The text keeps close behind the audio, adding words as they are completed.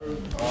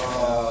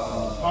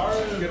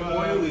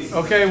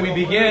Okay, we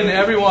begin,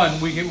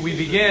 everyone. We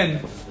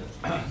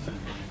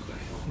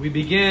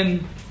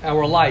begin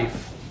our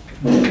life.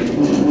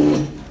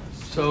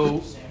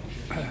 So,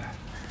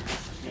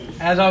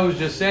 as I was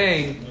just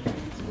saying,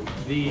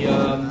 the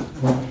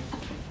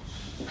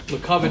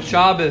L'Kavod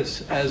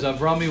Shabbos, as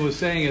Avrami was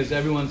saying, as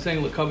everyone's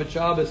saying L'Kavod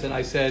Shabbos, and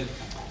I said,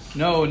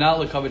 no, not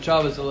L'Kavod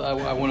Shabbos.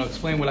 I want to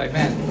explain what I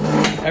meant.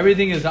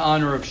 Everything is the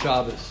honor of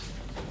Shabbos.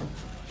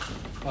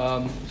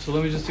 So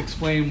let me just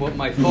explain what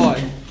my thought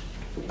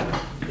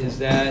is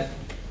that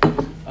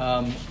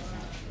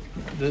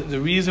the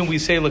reason we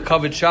say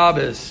L'Kavod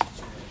Shabbos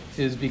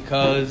is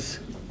because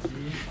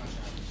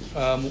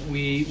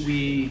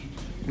we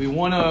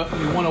want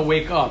to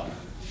wake up.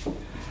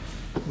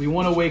 We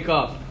want to wake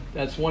up.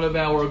 That's one of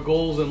our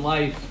goals in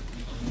life.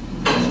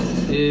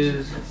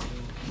 Is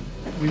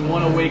we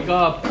want to wake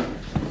up.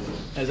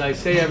 As I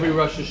say every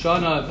Rosh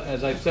Hashanah,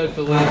 as I've said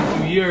for the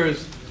last 2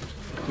 years,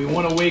 we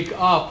want to wake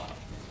up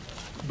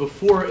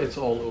before it's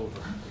all over.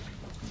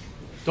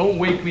 Don't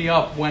wake me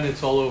up when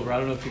it's all over. I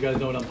don't know if you guys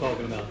know what I'm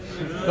talking about.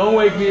 Don't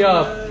wake me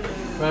up.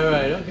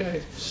 Right,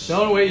 okay.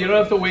 You don't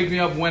have to wake me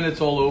up when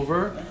it's all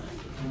over,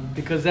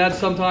 because that's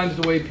sometimes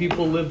the way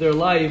people live their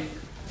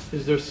life,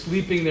 is they're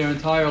sleeping their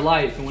entire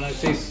life. And when I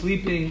say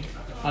sleeping,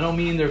 I don't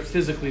mean they're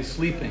physically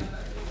sleeping.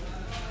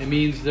 It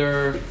means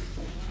they're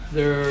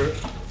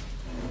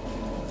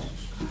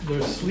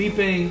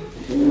sleeping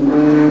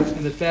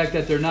in the fact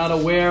that they're not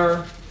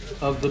aware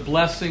of the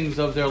blessings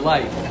of their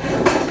life.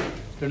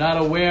 They're not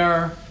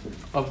aware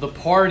of the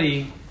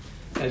party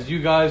as you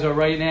guys are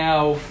right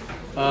now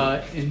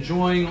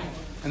enjoying.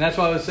 And that's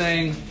why I was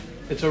saying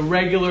it's a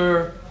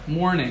regular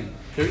morning.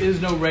 There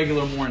is no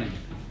regular morning.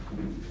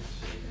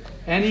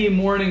 Any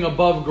morning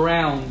above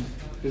ground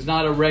is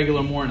not a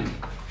regular morning.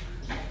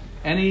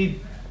 Any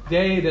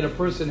day that a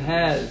person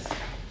has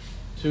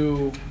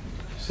to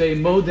say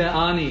Modeh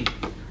Ani,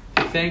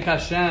 to thank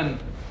Hashem,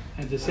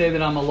 and to say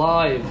that I'm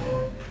alive.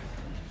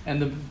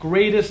 And the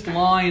greatest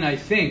line, I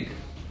think,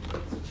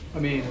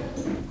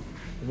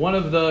 one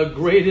of the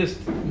greatest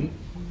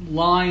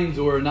lines,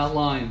 or not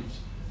lines,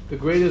 the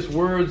greatest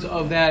words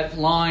of that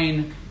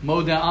line,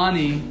 Modeh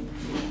Ani,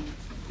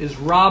 is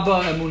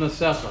Rabba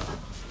Emunasecha.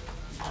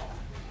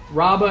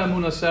 Rabba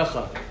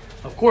Emunasecha.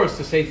 Of course,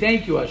 to say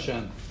thank you,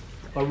 Hashem.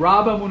 But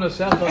Rabba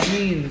Emunasecha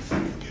means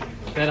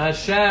that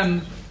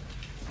Hashem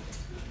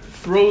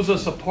throws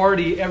us a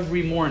party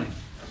every morning.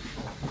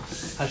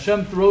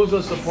 Hashem throws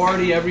us a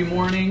party every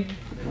morning.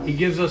 He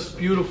gives us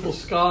beautiful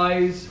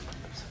skies.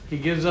 He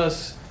gives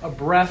us a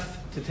breath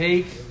to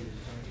take.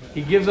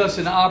 He gives us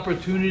an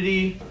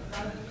opportunity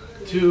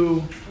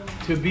to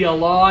be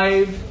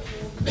alive.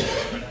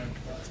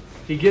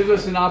 He gives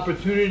us an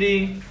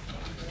opportunity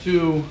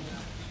to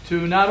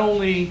not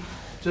only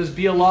just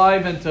be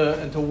alive and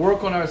to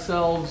work on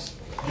ourselves,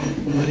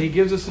 but He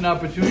gives us an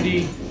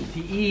opportunity to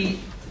eat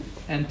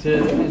and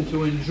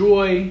to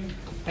enjoy.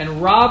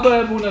 And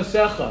Rabba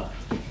Emunasecha.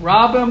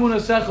 Rabba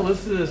Emunasecha,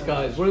 listen to this,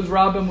 guys. What does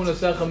Rabba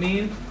Emunasecha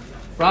mean?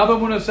 Rabba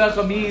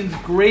Emunasecha means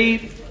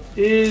great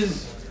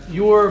is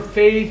your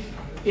faith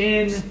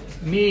in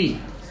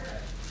me.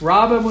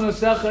 Rabba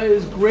Emunasecha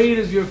is great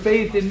is your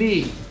faith in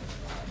me.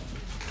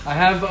 I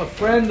have a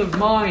friend of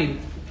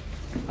mine.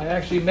 I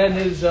actually met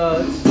his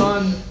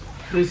son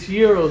this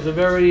year. It was a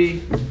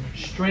very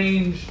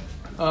strange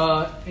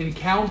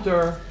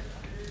encounter.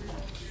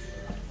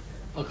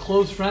 A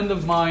close friend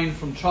of mine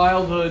from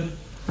childhood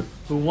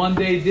who one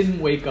day didn't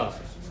wake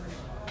up.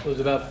 It was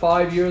about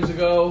 5 years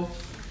ago,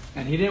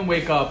 and he didn't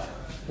wake up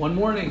one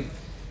morning.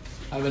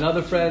 I have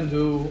another friend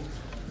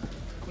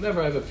I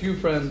have a few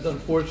friends,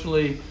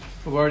 unfortunately,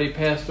 who've already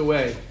passed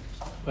away.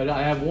 But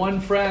I have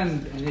one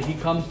friend, and he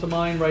comes to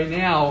mind right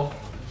now,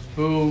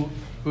 who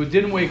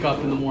didn't wake up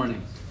in the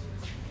morning.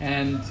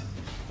 And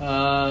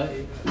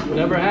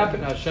whatever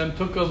happened, Hashem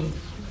took him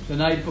the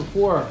night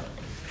before.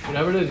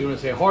 Whatever it is, you want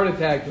to say heart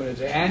attack, you want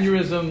to say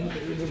aneurysm.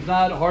 It's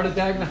not heart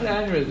attack, not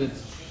aneurysm.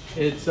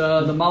 It's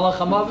the Malach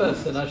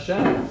HaMavet and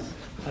Hashem.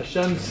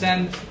 Hashem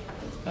sent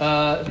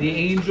the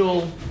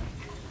angel.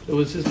 It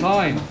was his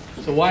time.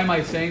 So why am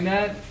I saying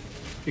that?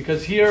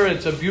 Because here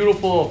it's a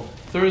beautiful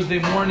Thursday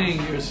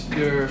morning.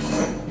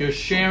 You're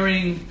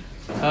sharing.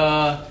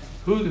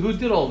 Who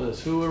did all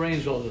this? Who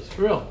arranged all this?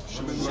 For real?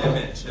 Shimon.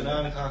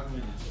 9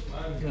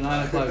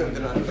 o'clock.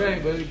 Okay,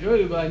 but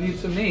good. But I need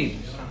some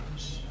names.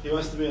 He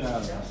wants to be an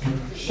animal.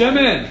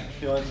 Shimon.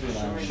 He wants to be an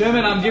animal.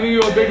 Shimon, I'm giving you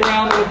a big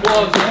round of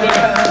applause.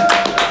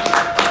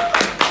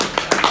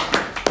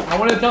 I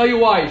want to tell you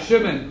why.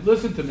 Shimon,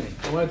 listen to me.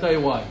 I want to tell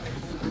you why.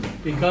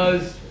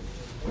 Because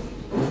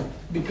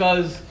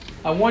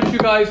I want you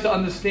guys to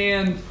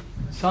understand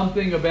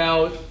something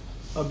about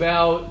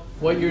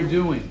what you're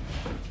doing.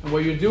 And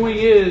what you're doing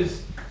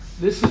is,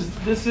 this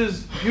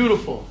is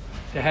beautiful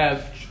to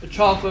have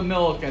chocolate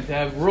milk and to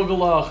have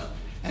rugelach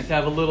and to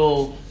have a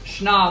little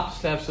schnapps,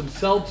 to have some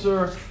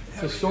seltzer,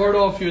 to start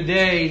off your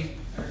day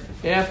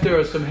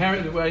after some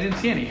herring. Well, I didn't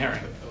see any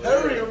herring.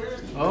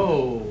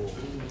 Oh.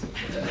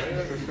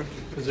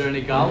 Is there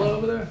any gala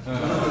over there?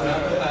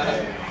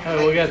 All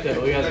right, we'll get there.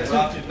 We'll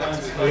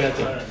get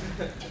there.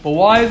 But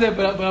why is it?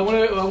 But I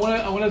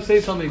want to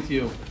say something to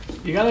you.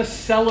 You got to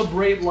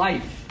celebrate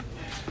life.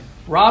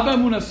 Rabba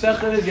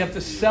Munasechah is you have to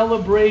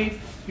celebrate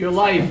your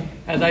life.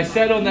 As I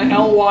said on the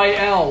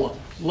LYL,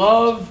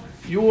 love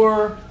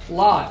your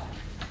lot.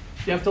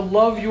 You have to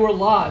love your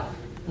lot.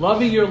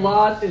 Loving your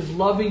lot is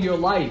loving your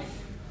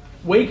life.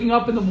 Waking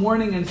up in the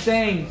morning and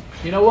saying,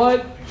 you know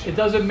what? It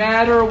doesn't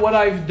matter what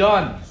I've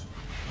done.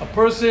 A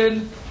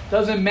person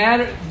doesn't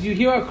matter. Do you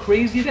hear how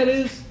crazy that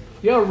is?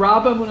 You hear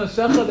Rabba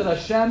Munasechah that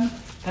Hashem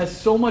has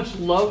so much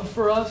love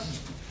for us?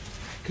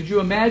 Could you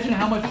imagine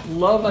how much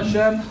love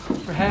Hashem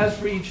has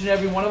for each and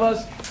every one of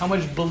us? How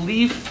much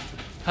belief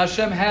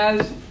Hashem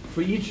has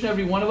for each and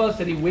every one of us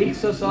that He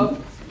wakes us up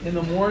in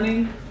the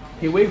morning.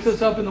 He wakes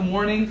us up in the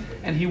morning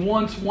and He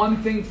wants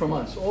one thing from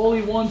us. All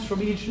He wants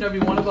from each and every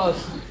one of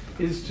us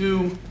is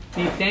to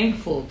be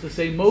thankful, to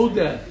say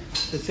Modeh,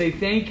 to say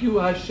thank you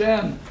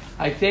Hashem.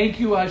 I thank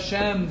you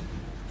Hashem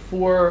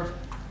for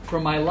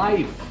my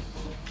life.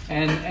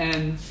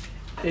 And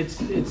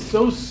it's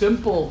so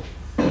simple,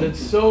 but it's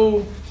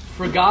so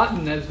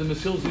forgotten, as the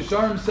Mesilas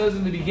Yesharim says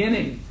in the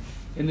beginning.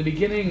 In the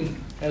beginning,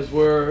 as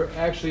we're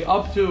actually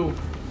up to,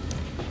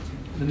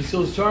 the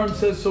Mesilas Yesharim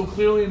says so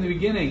clearly in the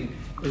beginning,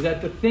 is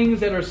that the things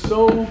that are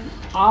so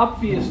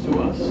obvious to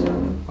us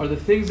are the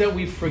things that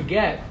we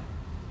forget.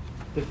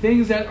 The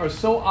things that are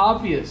so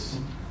obvious.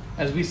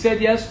 As we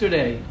said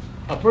yesterday,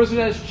 a person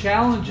has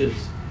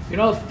challenges. You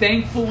know how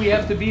thankful we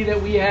have to be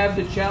that we have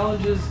the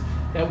challenges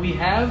that we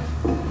have?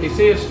 They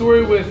say a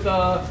story with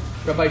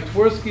Rabbi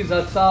Twersky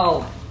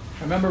Zatzal.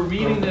 I remember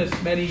reading this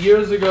many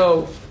years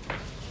ago.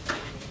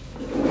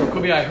 Or it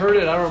could be I heard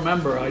it, I don't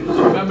remember. I just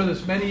remember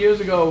this many years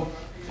ago.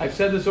 I've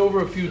said this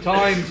over a few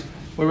times,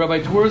 where Rabbi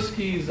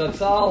Twersky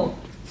Zatzal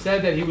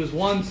said that he was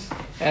once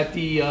at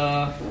the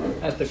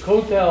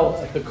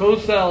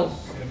Kosel,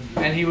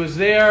 and he was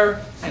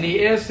there, and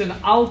he asked an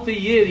Alta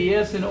Yid, he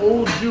asked an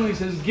old Jew, he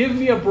says, give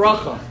me a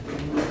bracha.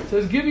 He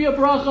says, give me a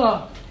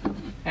bracha.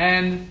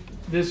 And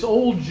this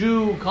old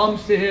Jew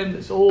comes to him,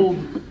 this old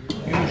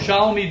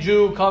Yerushalmi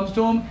Jew comes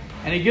to him,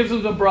 and he gives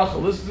him the bracha.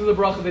 Listen to the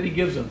bracha that he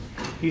gives him.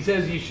 He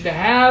says, you should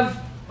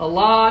have a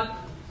lot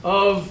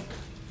of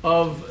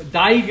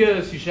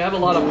daigas, you should have a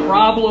lot of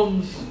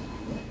problems.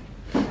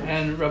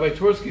 And Rabbi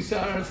Twersky said,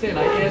 I don't understand,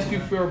 I asked you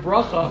for a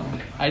bracha,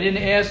 I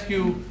didn't ask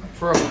you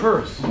for a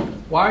curse.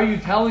 Why are you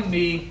telling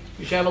me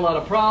you should have a lot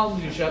of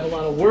problems, you should have a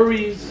lot of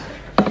worries?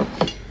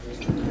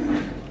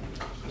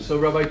 So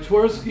Rabbi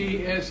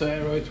Twersky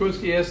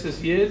asked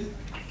this Yid,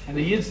 and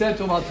the Yid said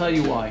to him, I'll tell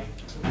you why.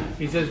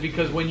 He says,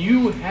 because when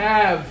you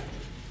have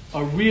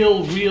a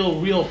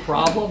real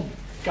problem,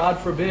 God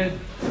forbid,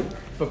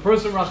 if a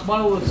person,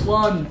 Rahman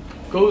al-Islam,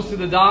 goes to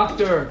the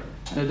doctor,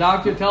 and the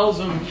doctor tells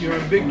him, you're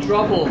in big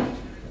trouble,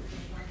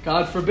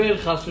 God forbid,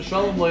 chas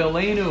v'shalom lo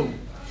yaleinu.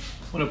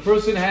 When a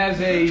person has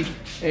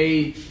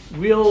a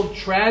real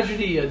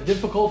tragedy, a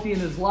difficulty in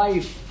his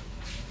life,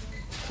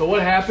 so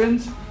what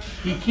happens?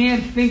 He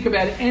can't think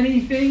about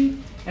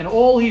anything, and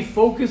all he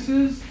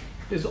focuses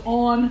is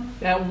on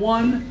that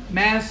one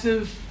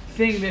massive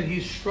thing that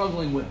he's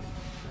struggling with.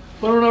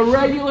 But on a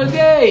regular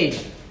day,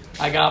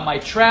 I got my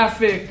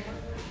traffic,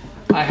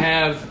 I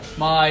have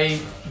my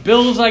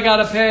bills I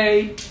gotta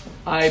pay,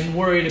 I'm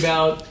worried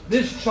about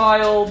this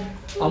child,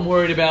 I'm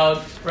worried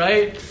about,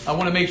 right? I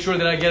want to make sure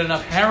that I get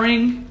enough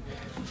herring.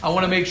 I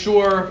want to make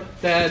sure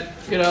that,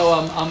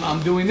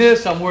 I'm doing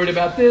this, I'm worried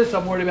about this,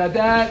 I'm worried about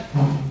that.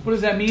 What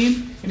does that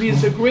mean? It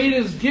means the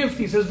greatest gift,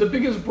 he says, the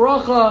biggest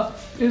bracha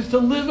is to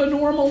live a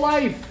normal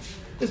life.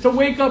 Is to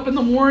wake up in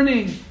the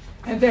morning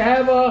and to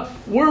have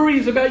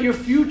worries about your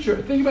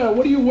future. Think about it.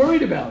 What are you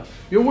worried about?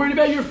 You're worried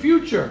about your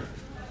future.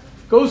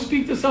 Go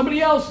speak to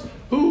somebody else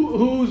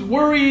who's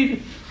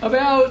worried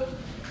about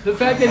the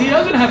fact that he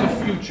doesn't have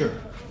a future.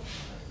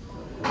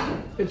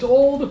 It's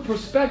all the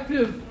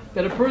perspective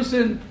that a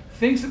person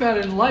thinks about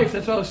it in life.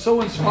 That's why I was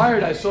so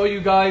inspired. I saw you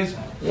guys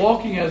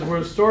walking as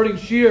we're starting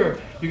Shir.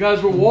 You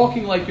guys were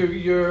walking like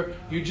you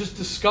just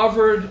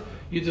discovered.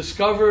 You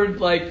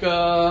discovered like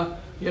 $1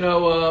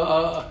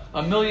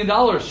 million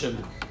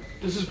shibud.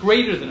 This is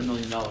greater than $1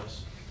 million.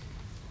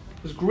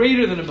 It's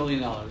greater than $1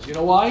 million. You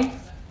know why?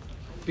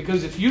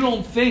 Because if you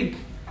don't think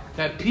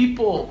that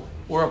people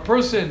or a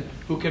person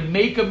who can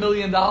make $1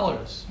 million,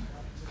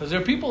 because there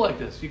are people like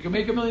this, you can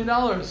make $1 million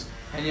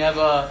and you have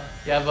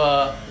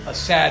a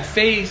sad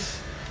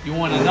face. You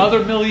want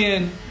another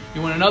million.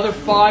 You want another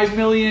 5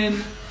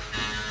 million.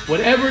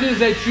 Whatever it is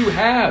that you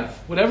have,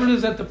 whatever it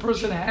is that the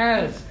person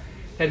has,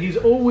 that he's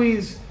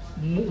always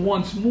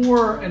wants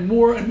more and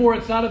more and more.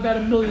 It's not about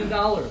 $1 million.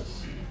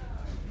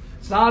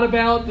 It's not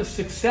about the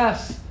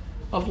success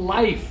of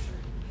life.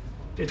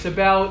 It's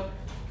about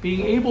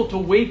being able to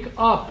wake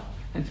up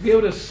and to be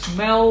able to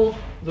smell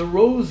the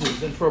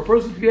roses, and for a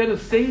person to be able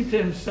to say to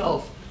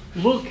himself,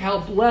 look how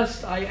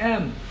blessed I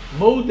am.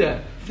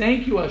 Modeh,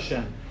 thank you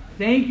Hashem.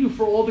 Thank you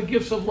for all the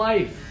gifts of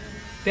life.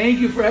 Thank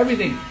you for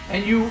everything.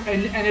 And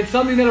it's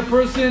something that a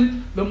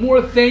person, the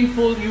more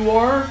thankful you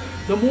are,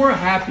 the more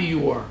happy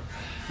you are.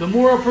 the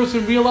more a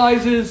person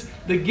realizes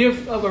the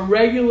gift of a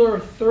regular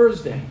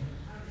Thursday,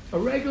 a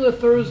regular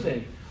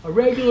Thursday, a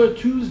regular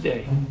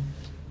Tuesday,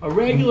 a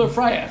regular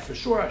Friday, for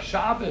sure a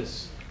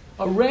Shabbos,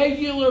 a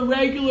regular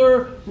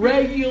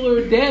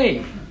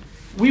day.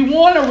 We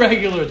want a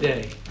regular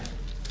day.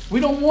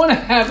 We don't want to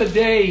have a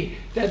day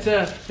that's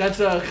a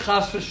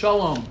chas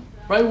v'shalom,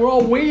 right? We're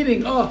all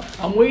waiting. Oh,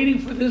 I'm waiting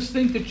for this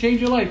thing to change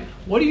your life.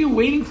 What are you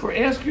waiting for?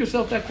 Ask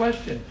yourself that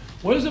question.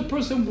 What is a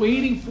person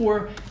waiting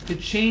for to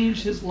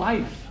change his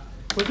life?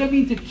 What does that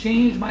mean to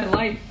change my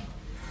life?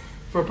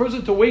 For a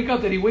person to wake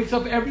up, that he wakes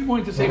up every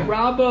morning to say,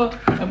 Rabba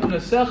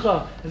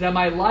Emunasecha, is that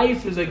my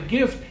life is a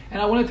gift.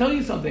 And I want to tell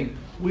you something.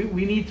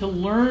 We need to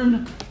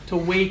learn to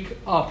wake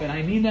up. And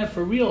I mean that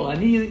for real. I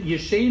need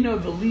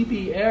Yeshena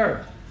v'libi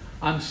er.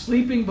 I'm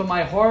sleeping, but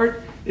my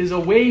heart is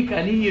awake.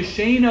 Ani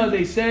Yeshena,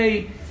 they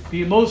say,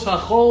 B'yemos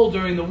hachol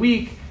during the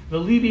week,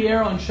 v'libi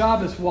er on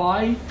Shabbos.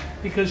 Why?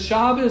 Because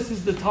Shabbos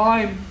is the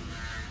time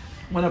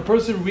when a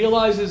person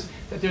realizes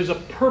that there's a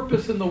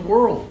purpose in the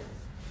world.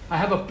 I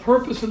have a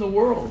purpose in the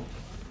world.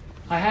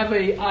 I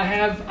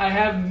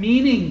have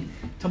meaning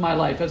to my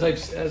life. As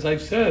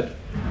I've said,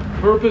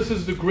 purpose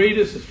is the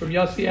greatest. It's from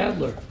Yossi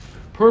Adler.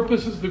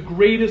 Purpose is the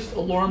greatest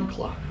alarm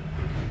clock.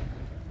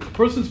 A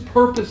person's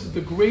purpose is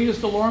the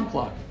greatest alarm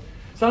clock.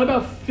 It's not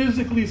about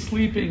physically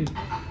sleeping.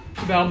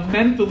 It's about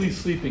mentally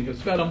sleeping.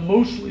 It's about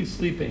emotionally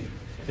sleeping.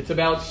 It's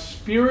about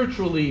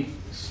spiritually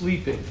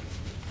sleeping.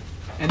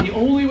 And the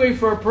only way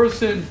for a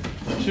person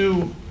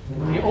to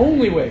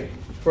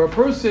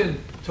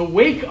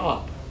wake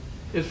up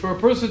is for a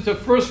person to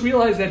first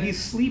realize that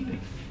he's sleeping.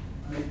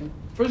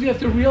 First you have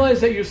to realize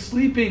that you're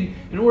sleeping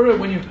in order,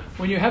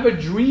 when you have a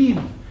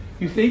dream,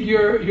 you think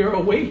you're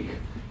awake.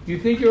 You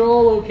think you're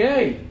all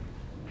okay.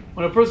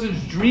 When a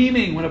person's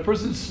dreaming, when a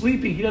person's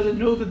sleeping, he doesn't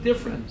know the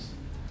difference.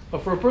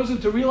 But for a person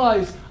to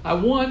realize, I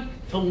want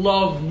to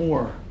love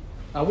more.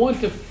 I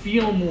want to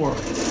feel more.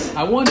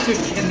 I want to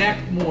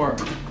connect more.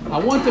 I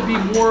want to be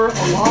more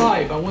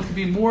alive. I want to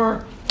be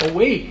more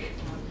awake.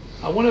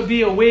 I want to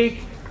be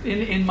awake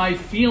in my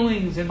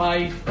feelings, in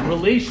my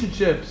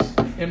relationships,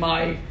 in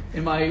my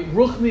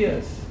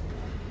ruchnias,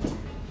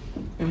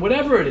 in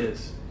whatever it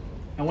is.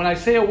 And when I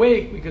say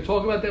awake, we could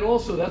talk about that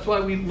also. That's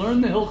why we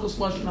learn the Hilchos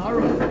Lashon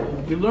Hara.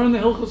 We learn the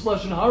Hilchos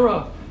Lashon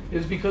Hara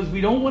is because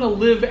we don't want to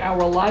live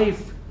our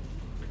life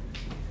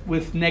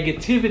with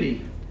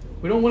negativity.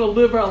 We don't want to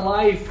live our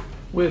life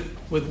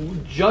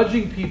with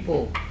judging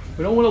people.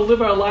 We don't want to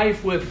live our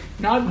life with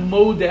not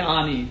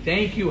mode'ani,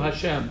 thank you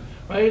Hashem,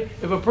 right?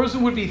 If a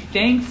person would be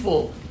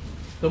thankful,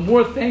 the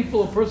more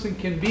thankful a person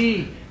can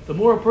be, the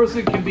more a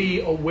person can be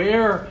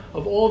aware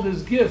of all of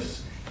his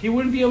gifts. He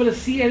wouldn't be able to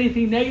see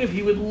anything negative.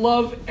 He would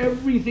love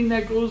everything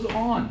that goes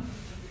on.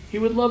 He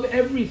would love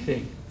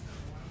everything.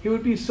 He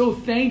would be so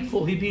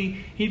thankful. He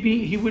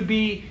would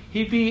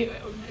be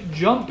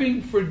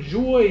jumping for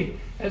joy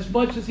as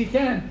much as he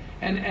can.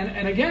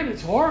 And again,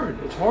 it's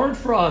hard. It's hard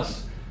for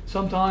us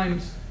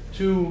sometimes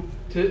to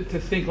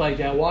think like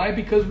that. Why?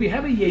 Because we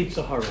have a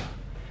Yetzer Hara.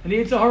 And the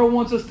Yetzer Hara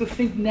wants us to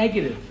think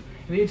negative.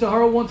 And the Yetzer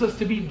Hara wants us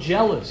to be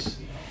jealous.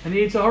 And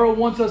the Yetzer Hara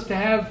wants us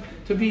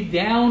to be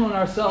down on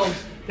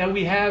ourselves, that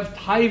we have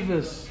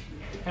taivas,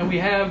 and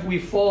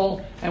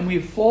we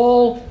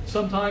fall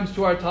sometimes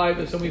to our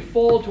taivas, and we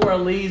fall to our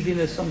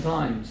laziness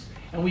sometimes,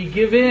 and we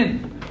give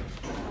in.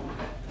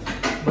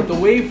 But the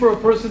way for a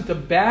person to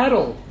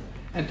battle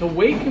and to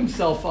wake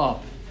himself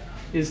up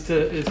is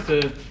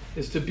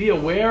to be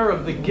aware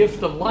of the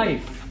gift of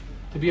life,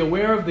 to be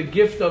aware of the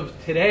gift of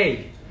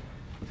today,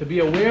 to be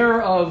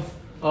aware of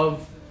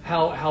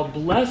how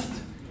blessed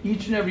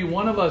each and every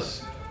one of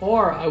us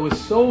are. I was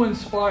so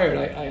inspired.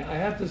 I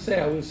have to say,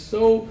 I was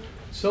so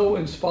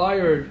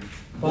inspired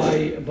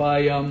by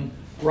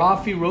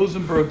Rafi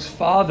Rosenberg's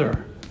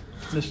father,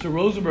 Mr.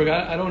 Rosenberg.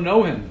 I don't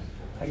know him.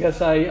 I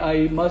guess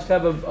I must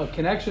have a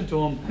connection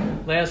to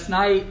him. Last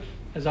night,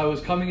 as I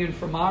was coming in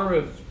from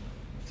Mariv,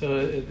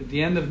 at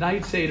the end of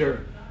Night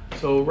Seder,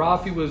 so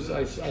Rafi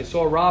I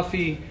saw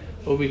Rafi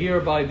over here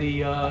by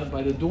the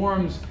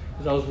dorms.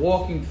 As I was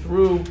walking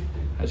through,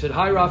 I said,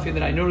 hi, Rafi, and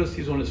then I noticed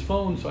he's on his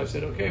phone, so I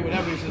said, okay,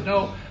 whatever. He says,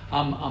 no,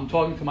 I'm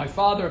talking to my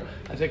father.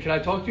 I said, can I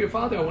talk to your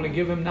father? I want to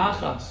give him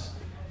nachas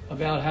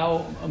about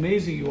how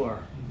amazing you are.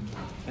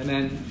 And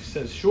then he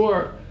says,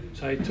 sure.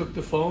 So I took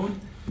the phone,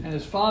 and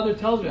his father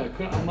tells me, I'm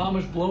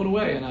mamash blown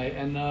away,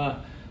 I'm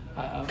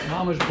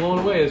mamash blown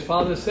away. His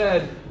father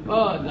said,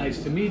 oh,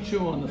 nice to meet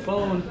you on the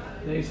phone.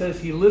 And he says,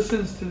 he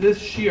listens to this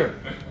shir.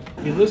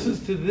 He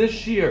listens to this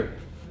shir.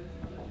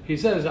 He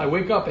says, I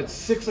wake up at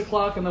 6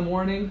 o'clock in the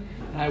morning,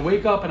 and I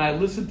wake up and I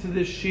listen to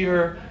this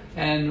shir,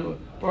 and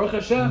Baruch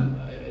Hashem,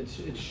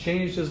 it's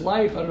changed his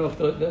life. I don't know if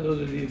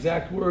those are the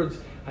exact words.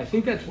 I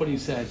think that's what he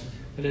said,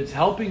 that it's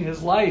helping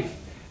his life.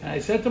 And I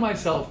said to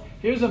myself,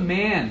 here's a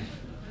man,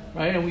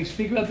 right? And we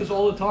speak about this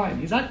all the time.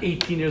 He's not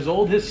 18 years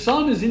old. His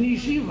son is in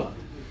yeshiva.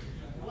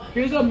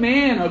 Here's a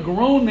man, a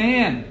grown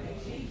man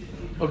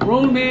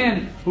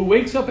who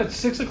wakes up at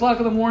 6 o'clock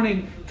in the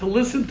morning to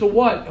listen to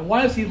what? And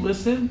why does he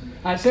listen?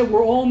 I said,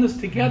 we're all in this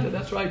together.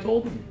 That's what I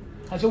told him.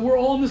 I said, we're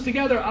all in this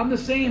together. I'm the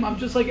same. I'm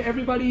just like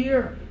everybody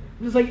here.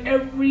 I'm just like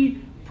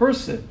every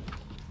person.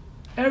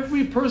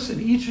 Every person,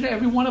 each and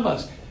every one of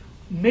us,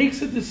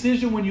 makes a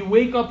decision when you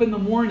wake up in the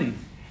morning.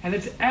 And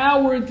it's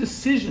our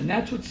decision.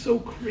 That's what's so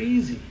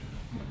crazy.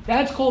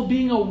 That's called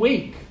being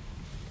awake.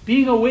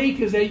 Being awake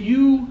is that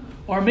you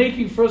are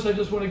making, first I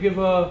just want to give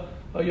a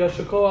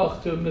yasher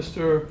koach to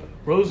Mr.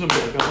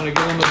 Rosenberg. I want to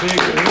give him a big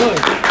look.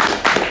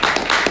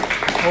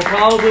 Well,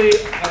 probably,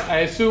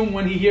 I assume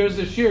when he hears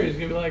this year, he's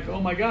going to be like, oh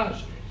my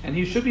gosh. And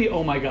he should be,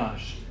 oh my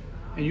gosh.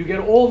 And you get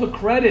all the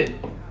credit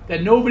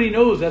that nobody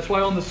knows. That's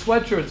why on the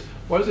sweatshirts,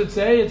 what does it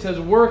say? It says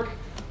work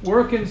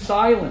in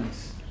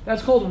silence.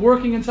 That's called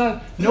working in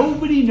silence.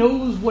 Nobody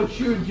knows what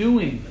you're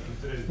doing.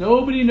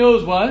 Nobody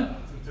knows what?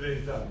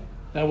 Today's done.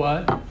 That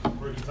what?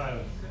 Work in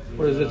silence.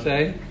 What does it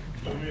say?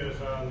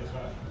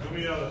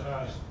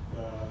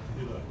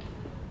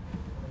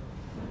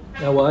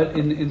 That what?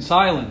 In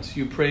silence,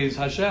 you praise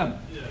Hashem.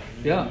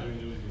 Yeah.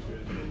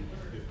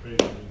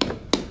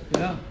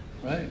 Yeah.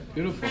 Right.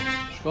 Beautiful.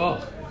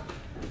 Shkoch.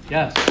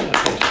 Yes. Right.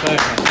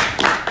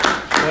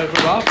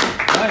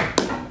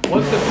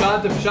 What's the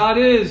pshat? The pshat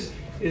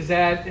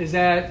is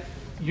that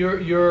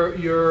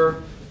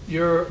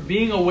you're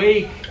being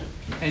awake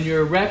and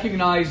you're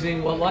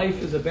recognizing what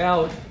life is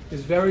about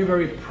is very,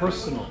 very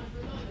personal.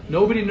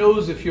 Nobody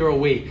knows if you're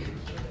awake.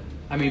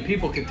 I mean,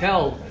 people can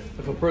tell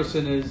if a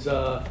person is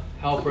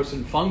how a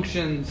person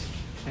functions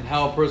and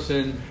how a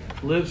person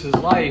lives his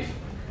life,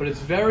 but it's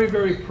very,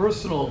 very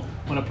personal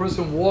when a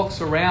person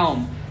walks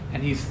around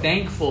and he's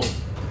thankful.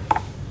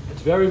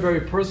 It's very,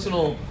 very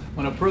personal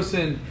when a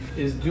person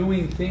is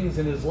doing things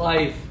in his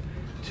life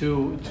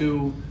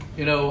to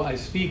I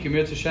speak in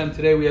Mirz Hashem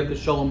today. We have the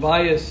Shalom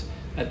Bayis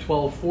at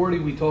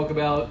 12:40. We talk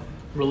about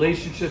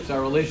relationships,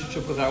 our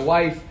relationship with our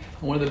wife.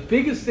 And one of the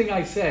biggest thing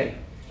I say,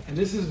 and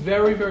this is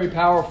very, very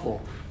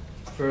powerful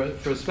for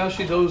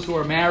especially those who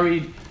are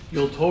married,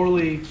 you'll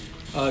totally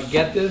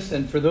get this.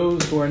 And for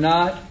those who are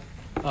not,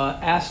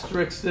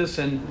 asterisk this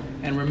and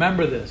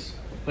remember this.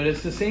 But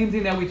it's the same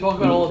thing that we talk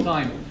about all the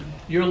time.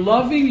 You're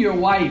loving your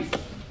wife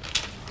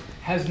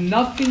has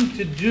nothing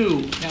to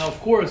do. Now, of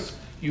course,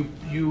 you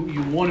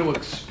want to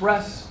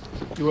express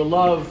your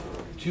love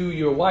to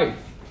your wife.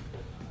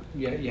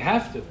 Yeah, you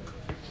have to.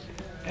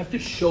 You have to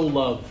show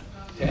love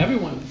to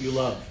everyone you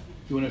love.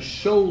 You want to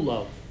show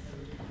love.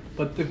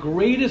 But the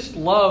greatest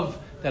love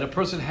that a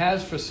person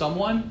has for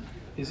someone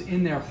is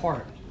in their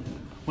heart.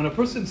 When a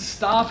person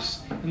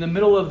stops in the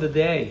middle of the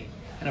day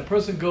and a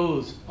person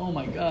goes, oh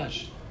my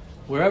gosh,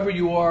 wherever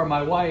you are,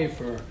 my wife,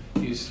 or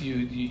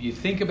you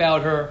think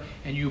about her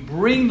and you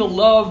bring the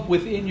love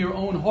within your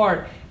own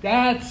heart,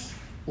 that's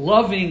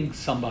loving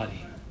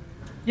somebody.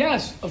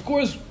 Yes, of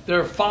course, there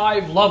are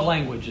 5 love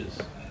languages.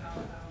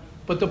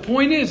 But the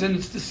point is, and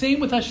it's the same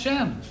with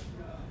Hashem,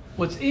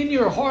 what's in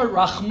your heart,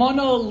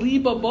 Rachmana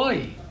liba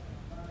boy.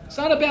 It's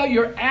not about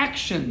your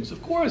actions.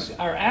 Of course,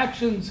 our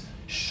actions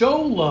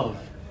show love.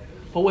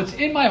 But what's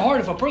in my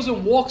heart, if a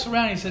person walks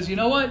around and he says, you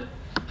know what?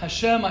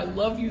 Hashem, I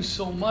love you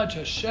so much.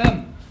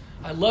 Hashem,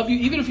 I love you,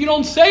 even if you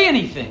don't say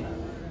anything.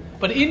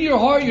 But in your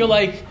heart, you're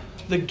like,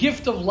 the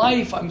gift of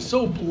life, I'm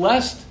so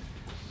blessed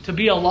to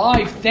be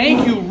alive.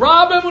 Thank you.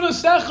 Rab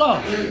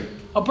emunasecha.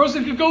 A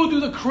person could go do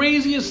the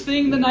craziest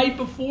thing the night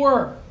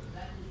before.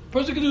 A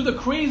person could do the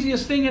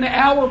craziest thing an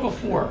hour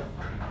before.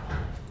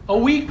 A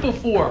week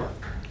before.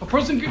 A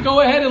person could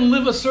go ahead and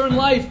live a certain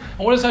life.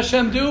 And what does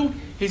Hashem do?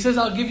 He says,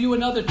 I'll give you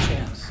another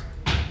chance.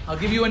 I'll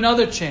give you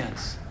another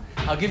chance.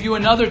 I'll give you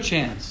another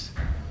chance.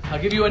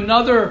 I'll give you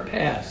another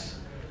pass.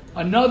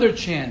 Another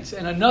chance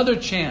and another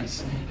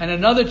chance and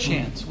another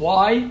chance.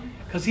 Why?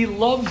 Because He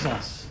loves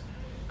us.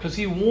 Because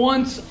He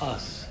wants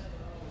us.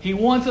 He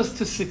wants us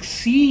to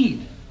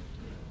succeed.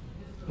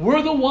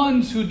 We're the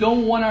ones who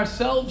don't want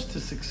ourselves to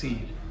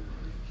succeed.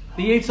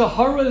 The Yetzer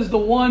Hara is the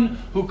one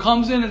who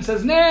comes in and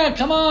says, nah,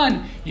 come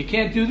on. You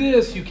can't do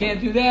this. You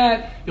can't do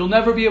that. You'll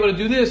never be able to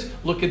do this.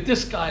 Look at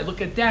this guy. Look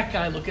at that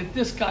guy. Look at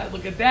this guy.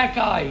 Look at that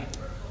guy.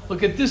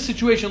 Look at this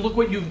situation. Look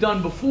what you've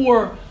done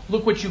before.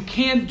 Look what you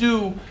can't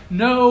do.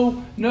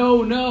 No,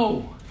 no,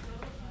 no.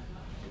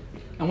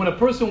 And when a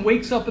person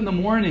wakes up in the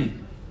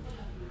morning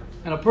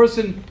and a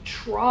person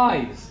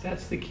tries,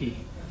 that's the key.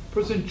 A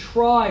person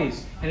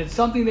tries, and it's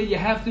something that you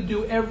have to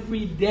do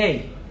every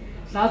day.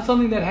 It's not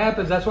something that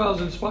happens. That's why I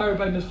was inspired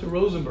by Mr.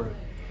 Rosenberg.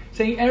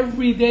 Saying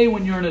every day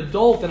when you're an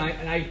adult, and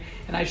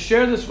I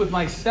share this with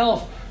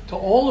myself to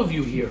all of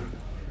you here.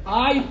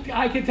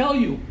 I can tell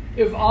you,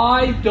 if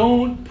I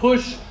don't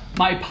push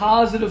my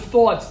positive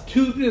thoughts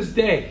to this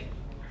day,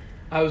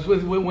 I was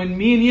when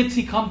me and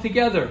Yitzi come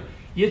together.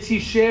 Yitzi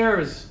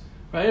shares,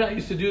 right? I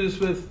used to do this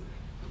with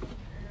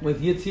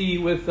Yitzi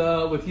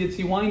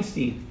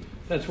Weinstein.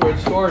 That's where it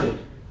started.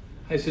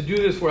 I used to do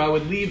this where I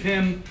would leave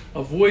him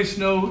a voice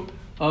note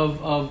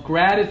of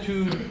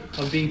gratitude,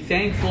 of being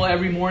thankful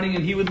every morning,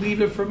 and he would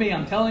leave it for me.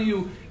 I'm telling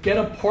you, get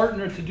a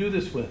partner to do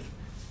this with.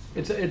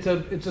 It's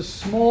a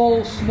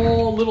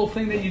small little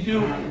thing that you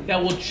do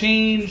that will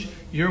change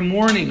your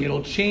morning.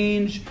 It'll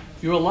change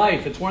your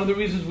life. It's one of the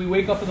reasons we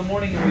wake up in the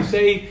morning and we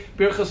say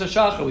Birchas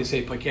HaShachar, we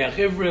say Pakeach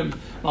Ivrim,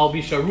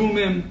 Malbish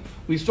Harumim.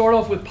 We start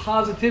off with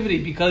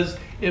positivity, because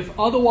if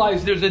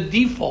otherwise there's a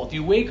default.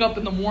 You wake up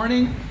in the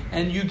morning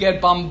and you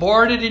get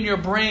bombarded in your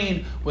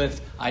brain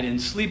with, I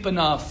didn't sleep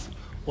enough,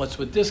 what's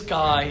with this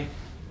guy,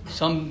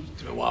 how am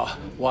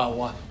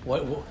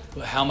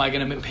I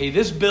going to pay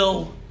this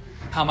bill,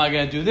 how am I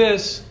going to do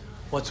this,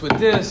 what's with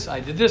this, I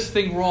did this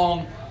thing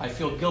wrong, I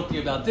feel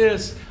guilty about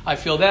this, I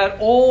feel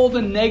that. All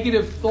the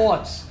negative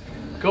thoughts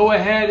go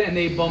ahead and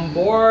they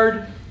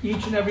bombard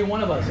each and every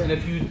one of us. And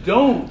if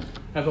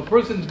a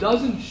person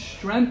doesn't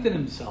strengthen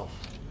himself,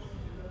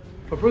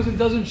 to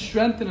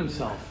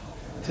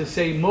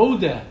say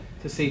modeh,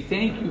 to say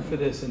thank you for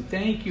this, and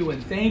thank you,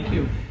 and thank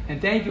you,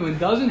 and thank you, and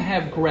doesn't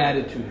have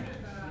gratitude.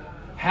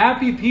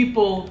 Happy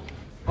people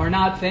are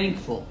not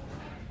thankful.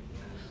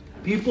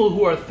 People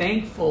who are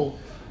thankful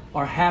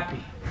are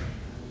happy.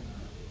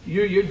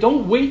 You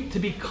don't wait to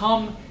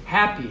become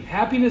happy.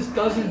 Happiness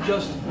doesn't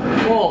just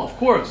fall. Of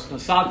course,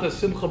 Nasata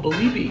Simcha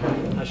Belibi,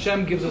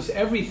 Hashem gives us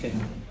everything.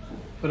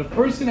 But a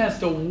person has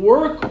to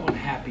work on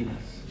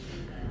happiness.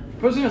 A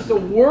person has to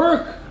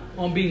work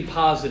on being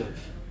positive.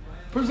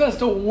 A person has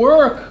to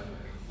work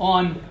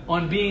on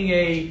being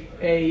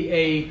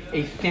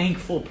a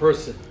thankful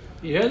person.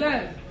 You hear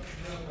that?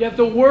 You have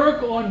to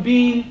work on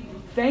being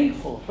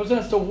thankful. A person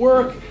has to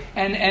work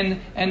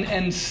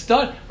and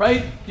study,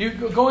 right? You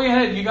going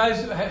ahead, you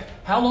guys,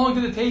 how long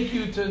did it take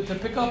you to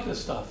pick up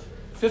this stuff?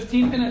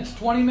 15 minutes,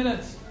 20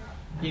 minutes.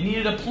 You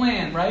needed a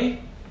plan,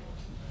 right?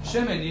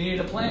 Shimon, you needed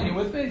a plan. You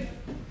with me?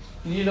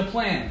 You needed a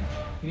plan.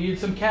 You needed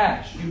some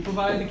cash. You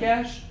provided the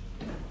cash.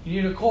 You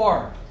needed a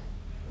car.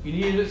 You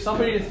needed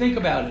somebody to think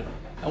about it.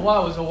 And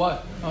what was a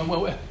what?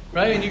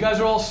 Right? And you guys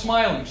are all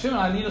smiling. Shimon,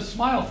 I need a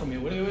smile from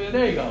you.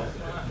 There you go.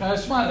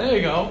 Guys, smile. There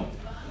you go.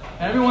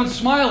 And everyone's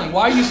smiling.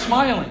 Why are you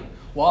smiling?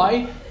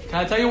 Why? Can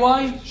I tell you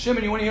why?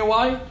 Shimon, you want to hear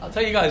why? I'll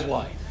tell you guys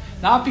why.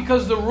 Not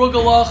because of the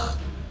rugelach,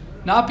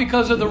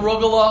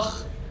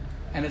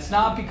 and it's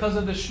not because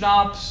of the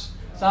schnapps,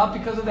 it's not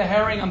because of the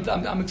herring.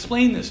 I'm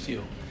explaining this to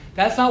you.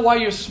 That's not why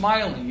you're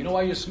smiling. You know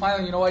why you're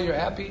smiling? You know why you're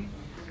happy?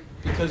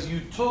 Because you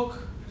took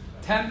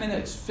 10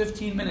 minutes,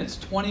 15 minutes,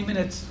 20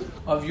 minutes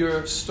of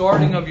your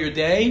starting of your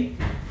day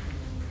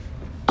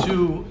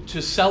to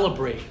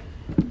celebrate.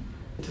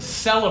 To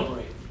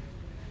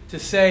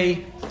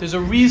say, there's a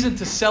reason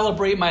to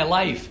celebrate my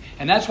life.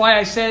 And that's why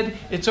I said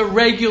it's a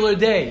regular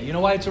day. You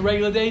know why it's a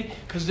regular day?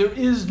 Because there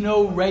is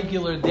no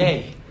regular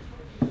day.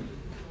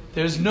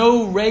 There's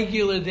no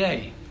regular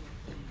day.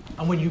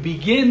 And when you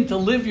begin to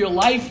live your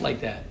life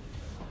like that,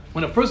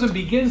 when a person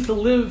begins to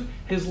live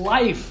his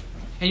life,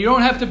 and you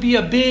don't have to be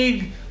a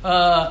big,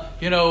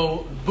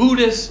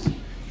 Buddhist,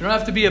 you don't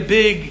have to be a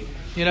big,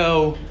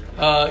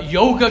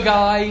 yoga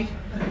guy.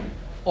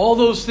 All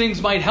those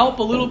things might help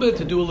a little bit,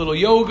 to do a little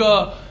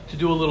yoga, to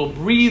do a little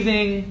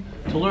breathing,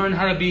 to learn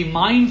how to be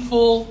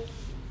mindful.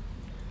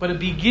 But it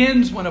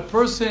begins when a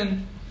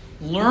person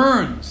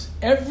learns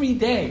every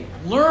day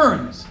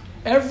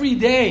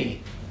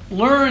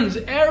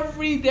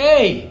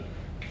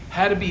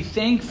how to be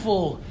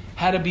thankful,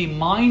 how to be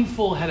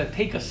mindful, how to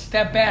take a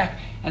step back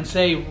and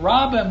say,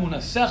 Rabba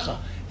Munasecha,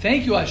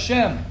 thank you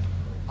Hashem.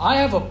 I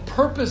have a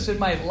purpose in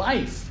my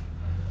life.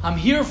 I'm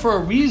here for a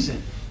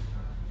reason.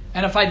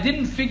 And if I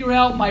didn't figure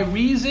out my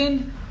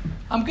reason,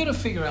 I'm going to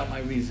figure out my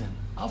reason.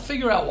 I'll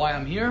figure out why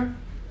I'm here.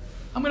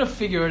 I'm going to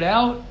figure it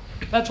out.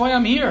 That's why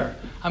I'm here.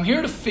 I'm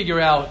here to figure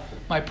out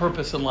my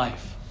purpose in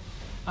life.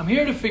 I'm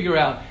here to figure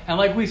out. And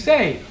like we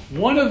say,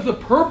 one of the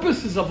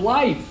purposes of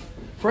life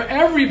for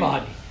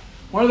everybody,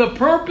 one of the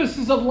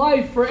purposes of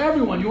life for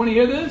everyone, you want to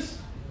hear this?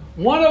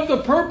 One of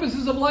the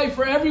purposes of life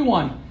for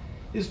everyone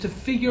is to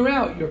figure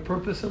out your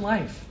purpose in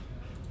life.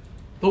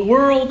 The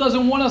world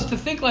doesn't want us to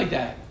think like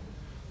that.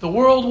 The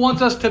world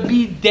wants us to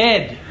be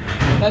dead.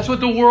 That's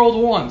what the world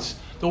wants.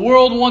 The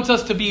world wants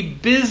us to be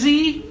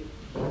busy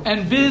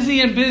and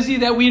busy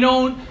that we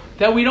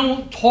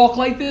don't talk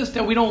like this,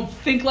 that we don't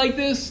think like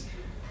this.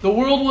 The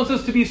world wants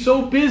us to be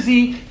so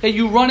busy that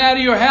you run out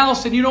of your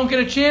house and you don't get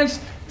a chance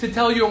to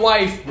tell your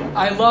wife,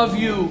 I love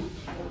you,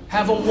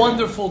 have a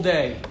wonderful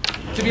day.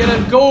 To be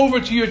able to go over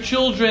to your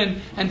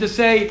children and to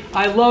say,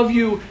 I love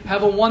you,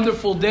 have a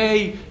wonderful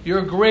day,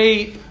 you're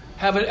great,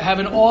 have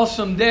an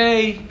awesome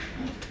day.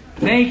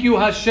 Thank you,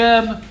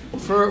 Hashem,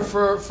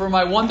 for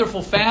my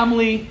wonderful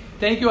family.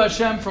 Thank you,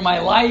 Hashem, for my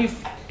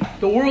life.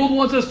 The world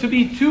wants us to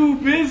be too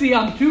busy.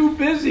 I'm too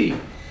busy.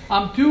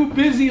 I'm too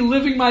busy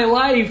living my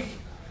life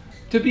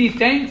to be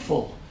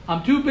thankful.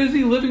 I'm too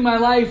busy living my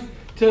life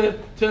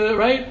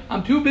right?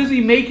 I'm too busy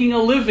making a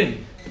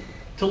living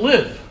to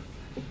live.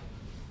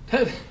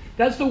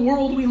 That's the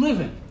world we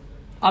live in.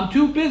 I'm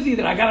too busy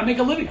that I got to make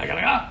a living. I got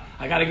to get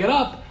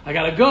up. I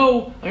got to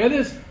go. I got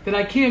this. That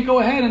I can't go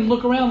ahead and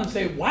look around and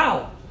say,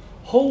 wow,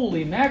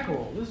 holy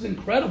mackerel, this is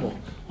incredible.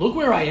 Look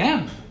where I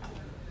am.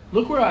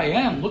 Look where I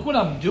am. Look what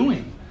I'm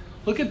doing.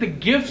 Look at the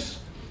gifts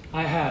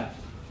I have.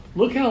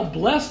 Look how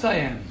blessed I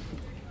am.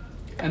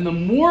 And the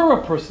more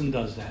a person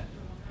does that,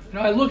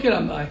 I look at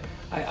him.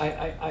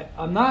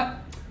 I'm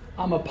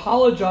I'm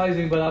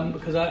apologizing, but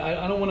because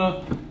I don't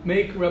want to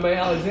make Rabbi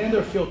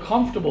Alexander feel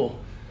comfortable,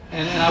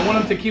 and I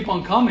want him to keep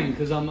on coming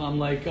because I'm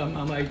like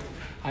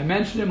I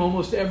mention him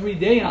almost every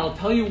day, and I'll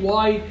tell you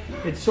why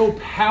it's so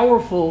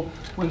powerful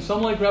when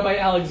someone like Rabbi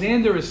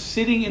Alexander is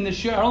sitting in the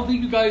shir. I don't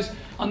think you guys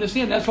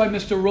understand. That's why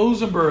Mr.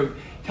 Rosenberg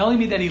telling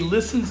me that he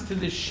listens to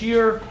the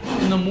shir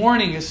in the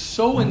morning is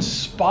so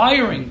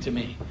inspiring to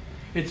me.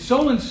 It's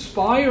so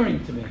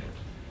inspiring to me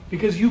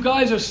because you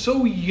guys are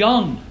so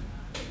young.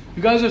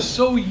 You guys are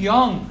so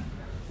young.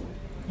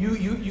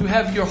 You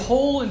have your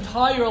whole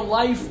entire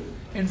life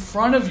in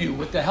front of you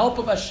with the help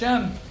of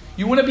Hashem.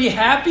 You want to be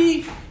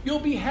happy? You'll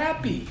be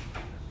happy.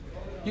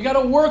 You got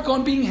to work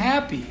on being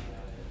happy.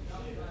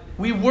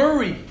 We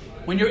worry.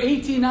 When you're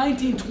 18,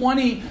 19,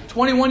 20,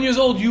 21 years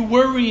old, you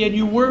worry and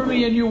you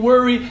worry and you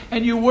worry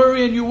and you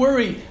worry and you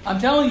worry.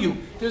 I'm telling you,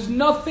 there's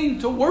nothing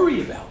to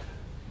worry about.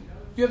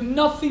 You have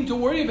nothing to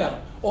worry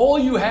about. All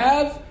you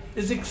have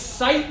is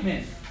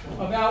excitement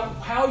about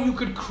how you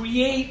could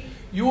create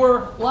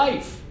your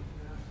life.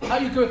 How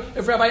you could,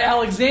 if Rabbi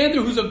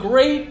Alexander, who's a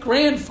great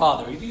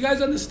grandfather, do you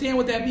guys understand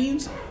what that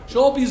means?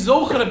 She'll be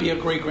zocha to be a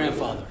great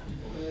grandfather.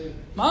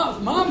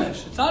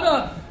 Mamish. It's not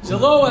a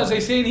zelo, as they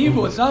say in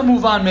Hebrew. It's not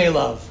move on, may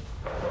love.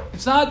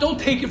 It's not. Don't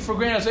take it for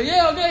granted. Say,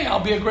 yeah, okay,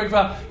 I'll be a great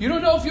grandfather. You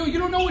don't know you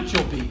don't know what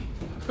you'll be.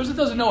 A person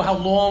doesn't know how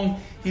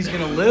long he's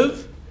going to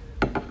live.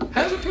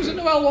 How does a person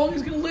know how long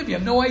he's going to live? You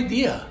have no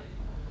idea.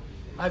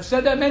 I've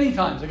said that many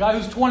times. A guy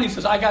who's 20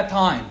 says, I got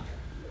time.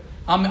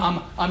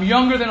 I'm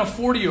younger than a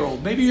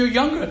 40-year-old. Maybe you're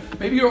younger.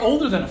 Maybe you're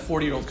older than a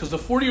 40-year-old because the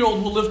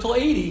 40-year-old will live till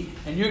 80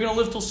 and you're going to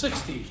live till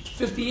 60,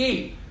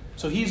 58.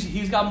 So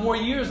he's got more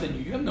years than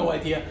you. You have no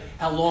idea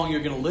how long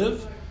you're going to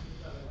live.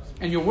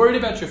 And you're worried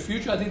about your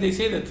future. I think they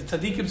say that the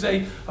tzaddikim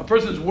say a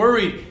person's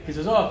worried. He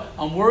says, "Oh,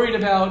 I'm worried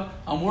about how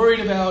I'm going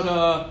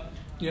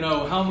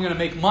to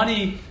make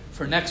money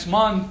for next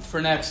month,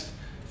 for next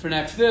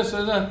this."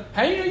 How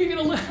do you know you're going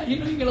to live? How do you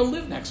know you're going to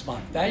live next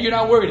month? That you're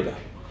not worried about.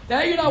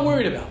 That you're not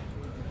worried about.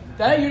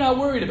 That you're not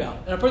worried about.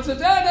 And a person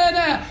says,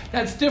 nah.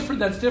 That's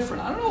different. I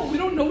don't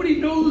know. Nobody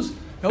knows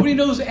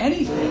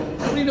anything.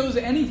 Nobody knows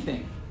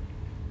anything.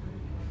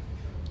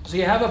 So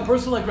you have a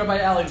person like Rabbi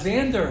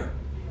Alexander.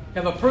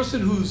 You have a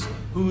person who's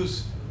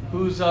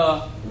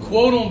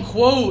quote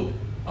unquote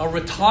a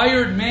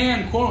retired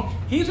man.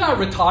 He's not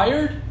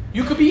retired.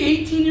 You could be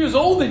 18 years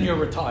old and you're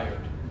retired.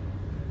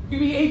 You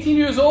could be 18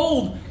 years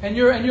old and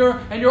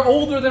you're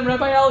older than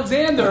Rabbi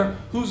Alexander,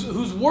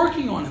 who's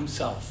working on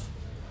himself,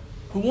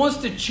 who wants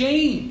to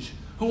change,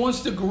 who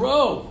wants to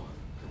grow,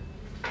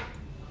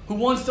 who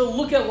wants to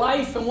look at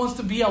life and wants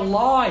to be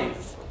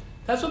alive.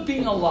 That's what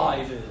being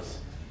alive is.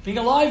 Being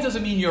alive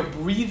doesn't mean you're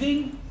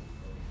breathing.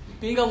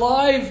 Being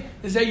alive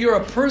is that you're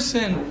a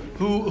person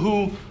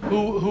who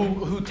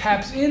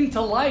taps into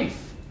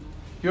life.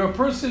 You're a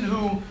person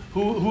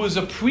who is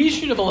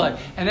appreciative of life.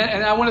 And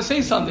I want to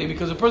say something,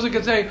 because a person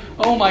can say,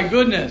 oh my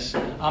goodness,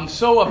 I'm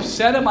so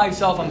upset at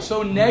myself, I'm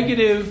so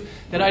negative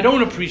that I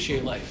don't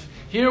appreciate life.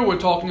 Here we're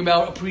talking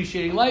about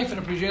appreciating life and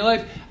appreciating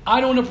life.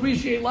 I don't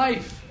appreciate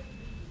life.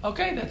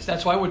 Okay,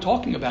 that's why we're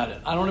talking about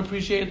it. I don't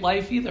appreciate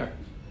life either.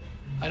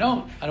 I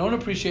don't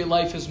appreciate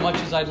life as much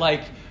as I'd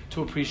like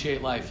to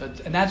appreciate life.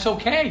 And that's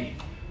okay.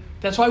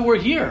 That's why we're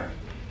here.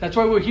 That's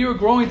why we're here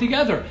growing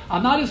together.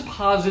 I'm not as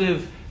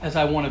positive as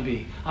I want to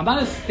be. I'm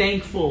not as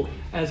thankful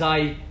as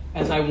I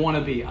want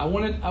to be. I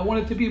want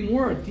it to be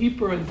more,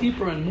 deeper and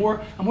deeper and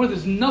more.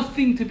 There's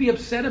nothing to be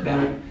upset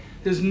about.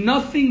 There's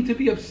nothing to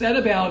be upset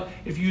about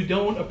if you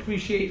don't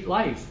appreciate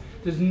life.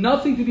 There's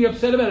nothing to be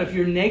upset about if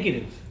you're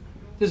negative.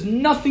 There's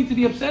nothing to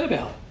be upset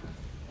about.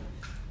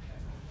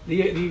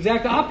 The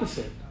exact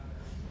opposite.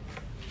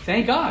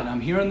 Thank God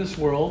I'm here in this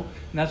world,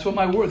 and that's what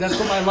my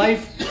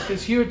life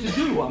is here to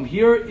do. I'm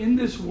here in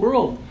this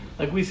world,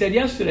 like we said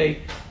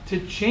yesterday, to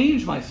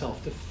change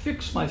myself, to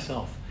fix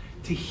myself,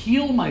 to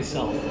heal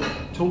myself,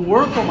 to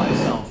work on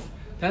myself.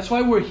 That's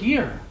why we're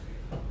here.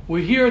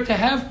 We're here to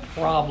have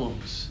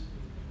problems.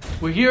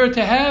 We're here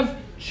to have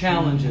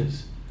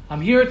challenges.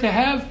 I'm here to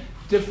have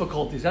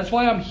difficulties. That's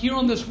why I'm here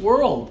on this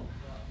world.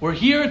 We're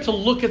here to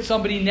look at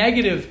somebody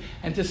negative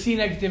and to see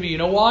negativity. You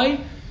know why?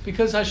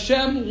 Because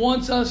Hashem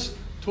wants us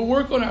to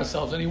work on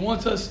ourselves, and He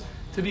wants us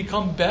to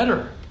become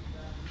better.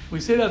 We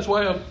say that's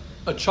why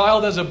a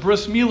child has a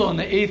bris milah on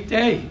the 8th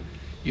day.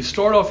 You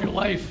start off your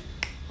life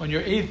on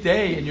your 8th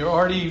day, and we're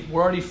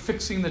already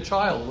fixing the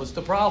child. What's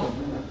the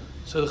problem?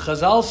 So the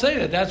Chazal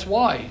say that's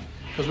why,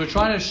 because we're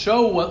trying to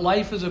show what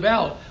life is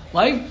about.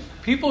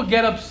 People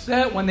get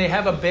upset when they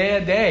have a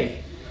bad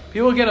day.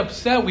 People get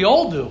upset. We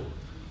all do.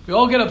 We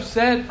all get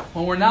upset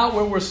when we're not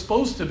where we're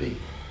supposed to be.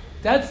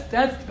 But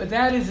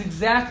that is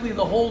exactly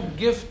the whole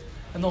gift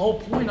and the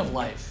whole point of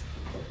life.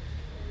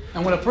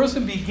 And when a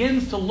person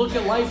begins to look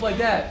at life like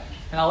that,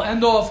 and I'll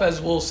end off,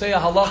 as we'll say a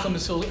halacha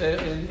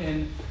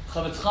in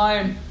Chavetz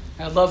Chaim,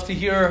 and I'd love to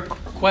hear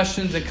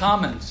questions and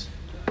comments.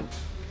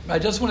 I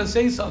just want to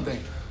say something.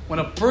 When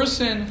a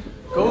person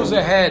goes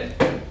ahead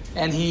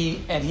and he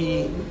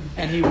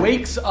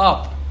wakes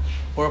up,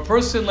 or a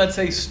person, let's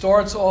say,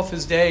 starts off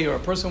his day, or a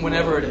person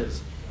whenever it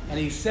is, and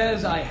he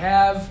says,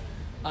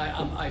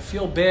 I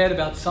feel bad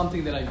about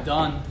something that I've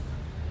done,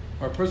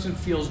 or a person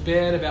feels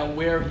bad about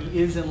where he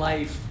is in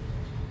life,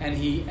 and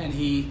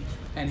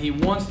he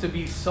wants to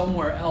be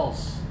somewhere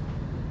else.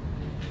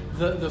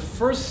 The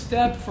first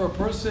step for a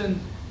person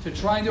to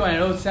try and do, I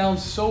know it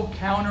sounds so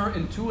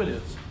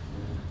counterintuitive.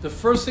 The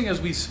first thing,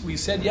 as we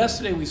said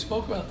yesterday, we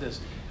spoke about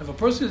this. If a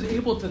person is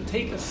able to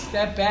take a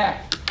step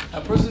back,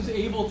 a person is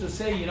able to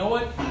say, you know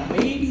what,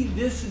 maybe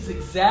this is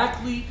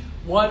exactly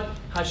what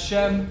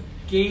Hashem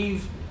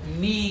gave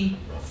me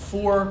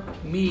for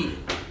me,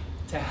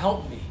 to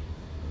help me.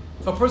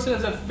 If a person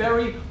has a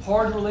very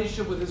hard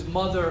relationship with his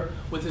mother,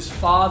 with his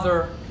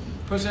father,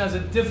 a person has a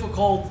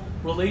difficult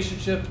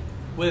relationship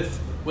with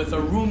a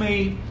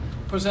roommate,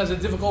 a person has a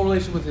difficult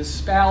relationship with his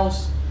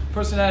spouse, a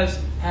person has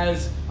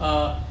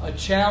a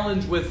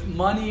challenge with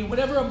money,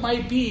 whatever it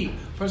might be,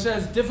 a person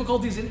has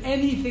difficulties in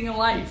anything in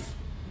life.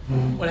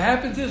 What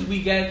happens is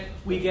we get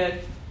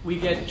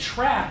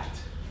trapped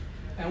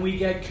and we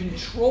get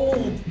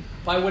controlled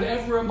by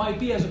whatever it might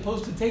be, as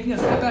opposed to taking a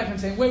step back and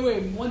saying,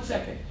 wait, 1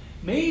 second.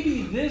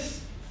 Maybe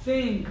this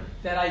thing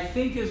that I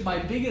think is my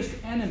biggest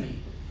enemy,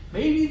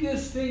 maybe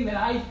this thing that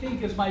I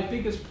think is my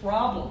biggest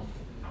problem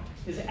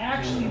is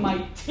actually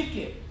my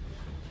ticket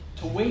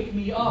to wake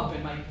me up,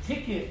 and my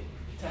ticket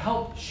to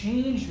help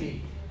change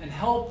me and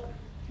help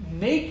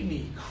make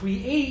me,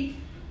 create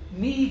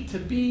me to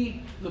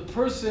be the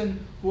person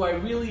who I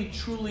really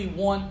truly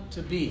want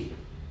to be.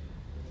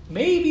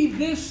 Maybe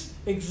this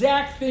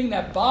exact thing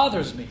that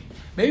bothers me,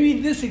 maybe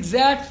this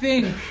exact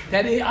thing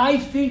that I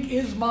think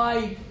is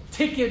my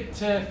ticket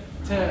to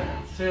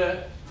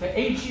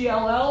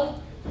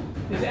HELL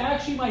is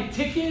actually my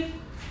ticket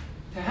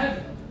to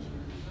heaven.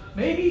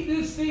 Maybe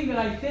this thing that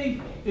I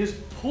think is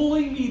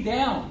pulling me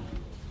down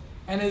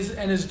and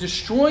is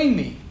destroying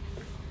me,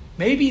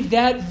 maybe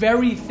that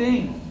very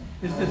thing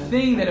is the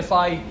thing that if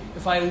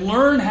I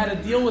learn how to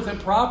deal with it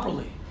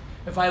properly,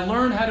 if I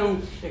learn how to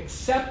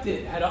accept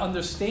it, how to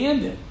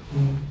understand it,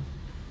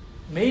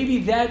 maybe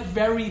that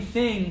very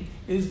thing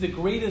is the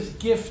greatest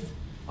gift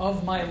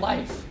of my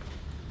life.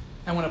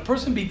 And when a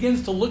person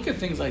begins to look at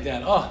things like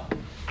that, oh,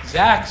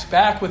 Zach's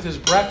back with his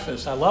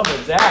breakfast. I love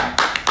it, Zach.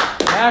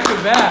 Zach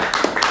is back.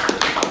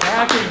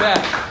 Zach is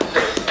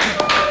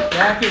back.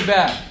 Zach is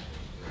back.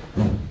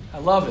 I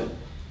love it.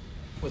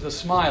 With a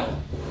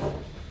smile.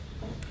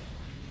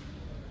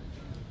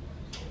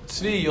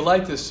 Tzvi, you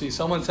like this, Tzvi.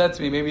 Someone said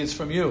to me, maybe it's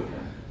from you.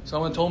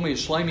 Someone told me,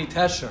 Shlomi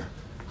Tesher,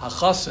 a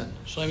chassan.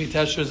 Shlomi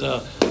Tesher is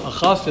a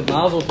chassan,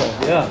 Mazel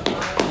Tov. Yeah,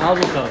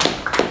 Mazel Tov.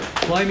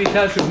 Shlomi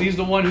Tesher, he's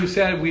the one who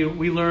said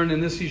we learn in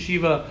this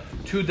yeshiva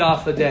 2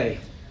 daf a day.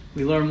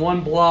 We learn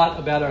 1 blot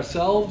about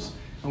ourselves,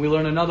 and we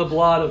learn another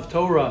blot of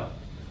Torah.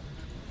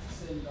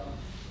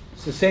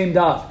 It's the same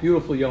daf.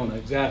 Beautiful, Yonah,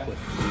 exactly.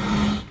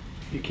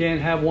 You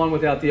can't have one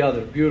without the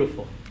other.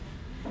 Beautiful.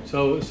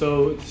 So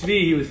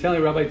Tzvi, he was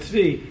telling Rabbi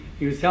Tzvi,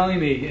 he was telling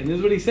me, and this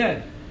is what he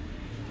said.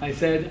 I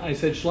said,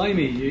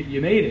 Shlomi,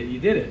 you made it. You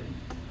did it.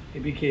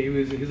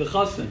 He's a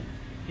chassan.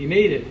 He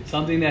made it. It's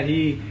something that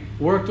he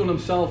worked on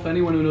himself.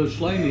 Anyone who knows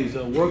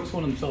Shlomi works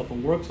on himself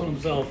and works on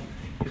himself.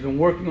 He's been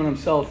working on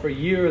himself for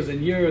years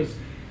and years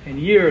and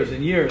years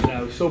and years. And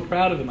I was so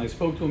proud of him. I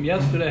spoke to him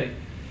yesterday.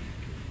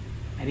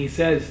 And he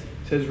says,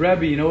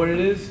 Rebbe, you know what it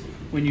is?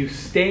 When you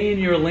stay in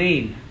your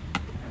lane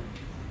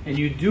and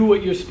you do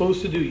what you're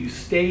supposed to do, you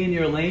stay in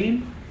your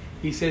lane,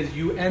 he says,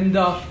 you end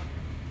up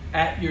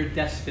at your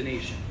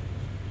destination.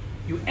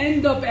 You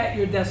end up at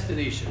your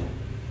destination.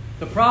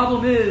 The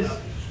problem is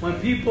when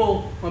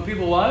people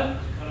what?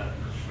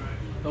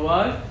 The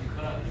what?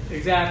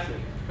 Exactly.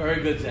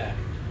 Very good, Zach.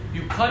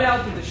 You cut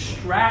out the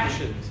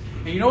distractions.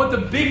 And you know what the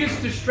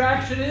biggest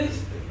distraction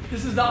is?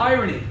 This is the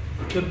irony.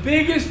 The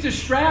biggest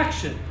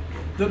distraction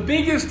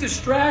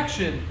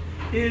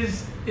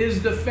is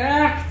the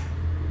fact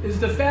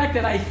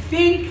that I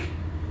think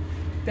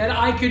that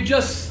I could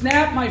just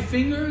snap my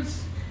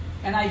fingers,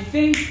 and I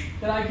think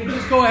that I could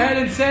just go ahead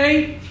and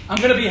say, I'm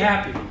going to be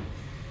happy.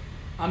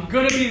 I'm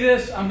going to be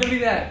this, I'm going to be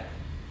that.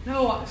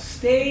 No,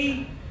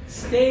 stay.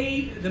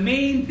 The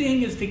main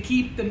thing is to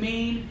keep the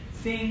main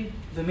thing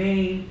the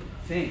main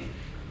thing.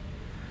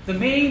 The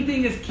main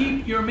thing is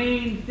keep your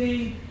main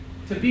thing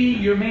to be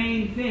your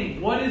main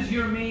thing. What is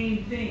your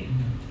main thing?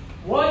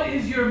 What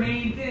is your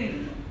main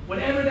thing?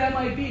 Whatever that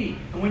might be.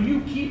 And when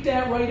you keep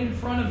that right in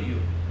front of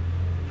you,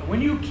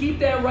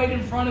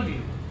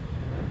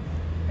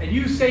 and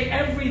you say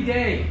every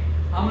day,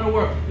 I'm going to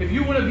work. If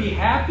you want to be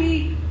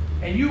happy,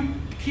 and you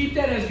keep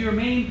that as your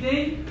main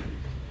thing,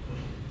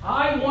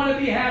 I want to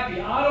be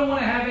happy. I don't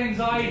want to have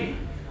anxiety.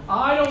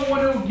 I don't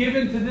want to give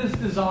in to this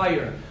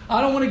desire.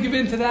 I don't want to give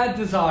in to that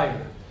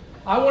desire.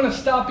 I want to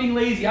stop being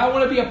lazy. I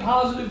want to be a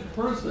positive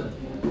person.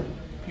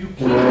 You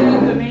keep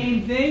that the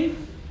main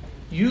thing,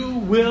 you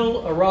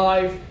will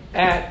arrive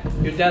at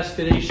your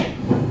destination.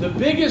 The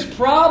biggest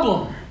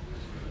problem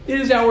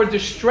is our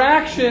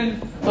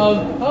distraction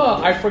of,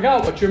 I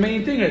forgot what your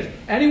main thing is.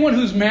 Anyone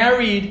who's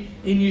married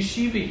in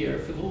yeshiva here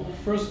for the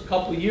first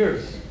couple of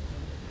years,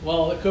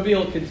 well, it could be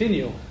able to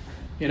continue.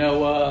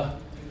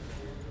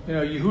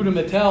 Yehuda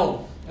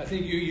Mattel. I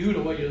think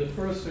Yehuda, what, you're the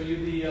first, or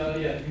you the,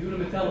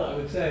 Yehuda Mattel, I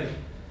would say.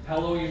 How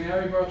long are you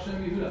married, Baruch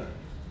Hashem, Yehuda?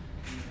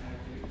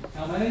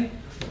 How many?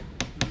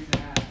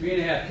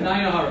 3.5.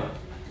 Kanai Nahara.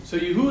 So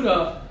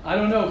Yehuda, I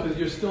don't know, because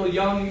you're still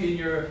young in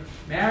your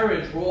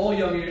marriage. We're all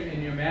young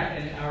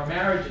in our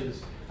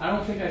marriages. I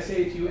don't think I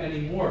say it to you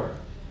anymore.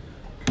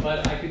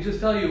 But I could just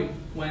tell you,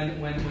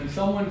 when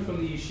someone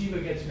from the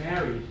yeshiva gets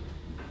married,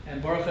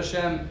 and Baruch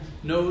Hashem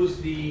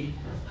knows the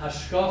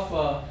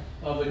hashkafa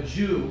of a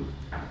Jew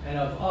and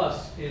of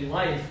us in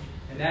life,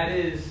 and that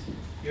is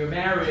your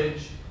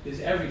marriage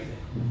is everything.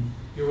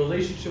 Your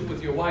relationship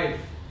with your wife.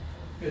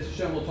 Mr.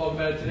 Hashem, we'll talk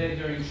about it today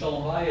during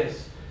Shalom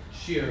Bayis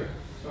Shir.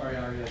 Sorry,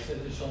 Ari, I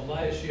said the Shalom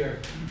Bayis Shir.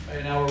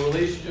 In our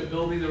relationship,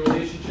 building the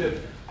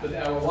relationship with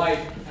our wife.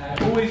 And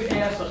I always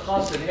ask a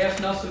chassan,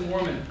 ask Nassim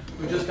Mormon,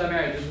 who just got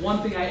married. There's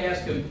one thing I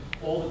ask him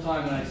all the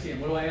time when I see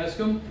him. What do I ask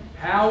him?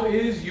 How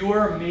is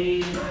your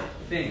main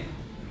thing?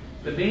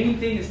 The main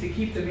thing is to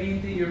keep the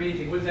main thing your main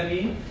thing. What does that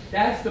mean?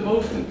 That's the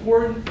most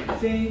important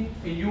thing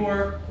in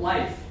your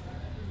life.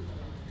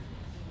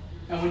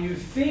 And when you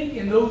think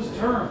in those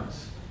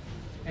terms,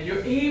 and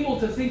you're able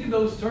to think in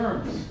those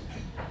terms,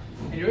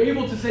 and you're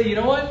able to say, you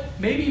know what?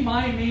 Maybe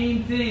my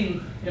main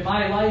thing in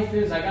my life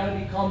is I got to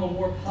become a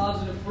more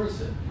positive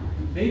person.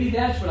 Maybe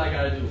that's what I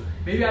got to do.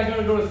 Maybe I got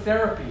to go to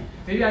therapy.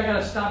 Maybe I got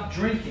to stop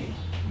drinking.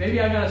 Maybe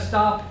I got to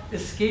stop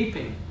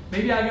escaping.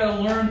 Maybe I got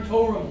to learn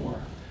Torah more.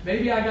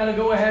 Maybe I got to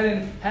go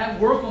ahead and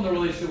work on the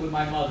relationship with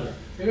my mother.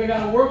 Maybe I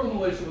got to work on the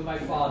relationship with my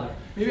father.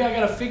 Maybe I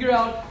got to figure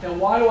out that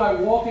why do I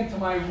walk into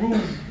my room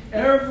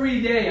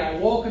every day? I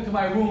walk into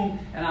my room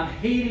and I'm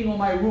hating on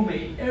my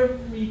roommate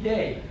every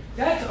day.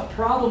 That's a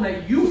problem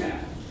that you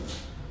have.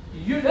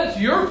 That's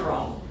your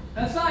problem.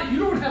 That's not. You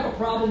don't have a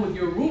problem with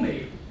your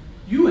roommate.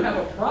 You have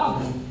a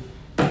problem.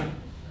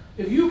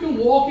 If you can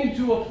walk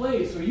into a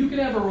place or you can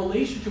have a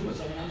relationship with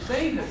someone, I'm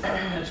saying this,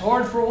 and it's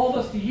hard for all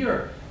of us to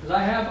hear, because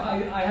I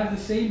have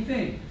the same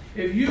thing.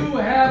 If you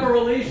have a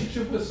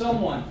relationship with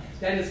someone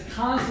that is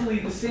constantly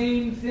the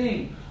same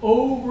thing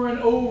over and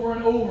over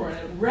and over, and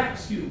it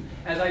wrecks you,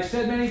 as I've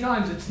said many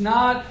times, it's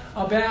not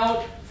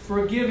about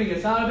forgiving.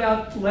 It's not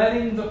about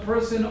letting the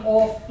person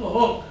off the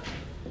hook.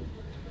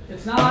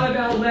 It's not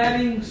about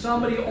letting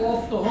somebody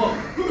off the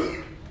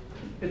hook.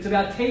 It's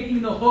about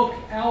taking the hook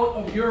out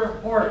of your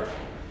heart.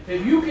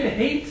 If you can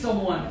hate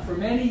someone for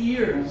many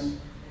years,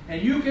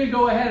 and you can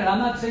go ahead, and I'm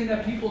not saying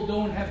that people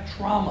don't have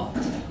trauma.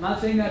 I'm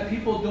not saying that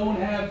people don't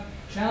have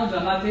challenges.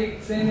 I'm not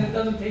saying that it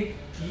doesn't take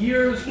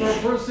years for a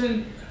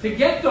person to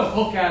get the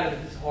hook out of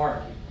his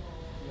heart.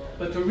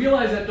 But to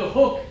realize that the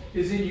hook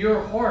is in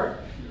your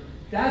heart.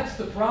 That's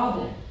the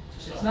problem.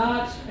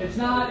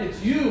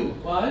 It's you.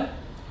 What? You're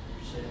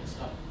saying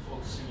stop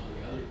focusing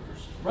on the other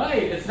person.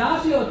 Right, it's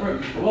not the other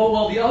person.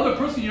 Well, the other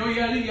person, you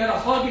gotta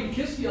hug and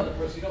kiss the other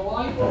person. You know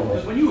why?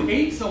 Because when you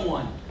hate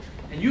someone,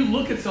 and you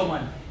look at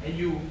someone, and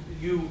you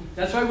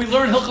that's why we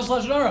learn Hilchos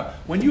Lashon Hara.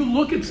 When you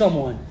look at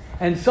someone,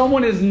 and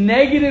someone is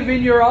negative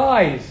in your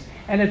eyes,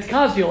 and it's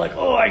constant, you're like,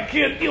 oh, I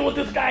can't deal with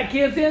this guy, I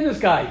can't stand this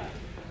guy.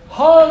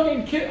 Hug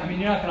and kiss. I mean,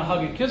 you're not going to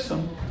hug and kiss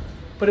him,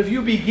 but if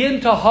you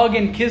begin to hug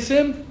and kiss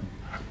him,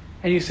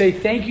 and you say,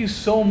 thank you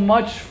so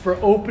much for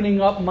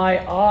opening up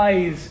my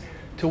eyes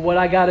to what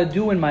I got to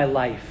do in my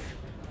life.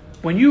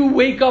 When you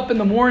wake up in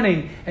the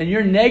morning and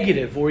you're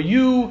negative, or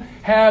you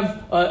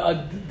have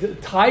a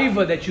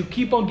taiva that you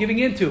keep on giving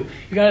into,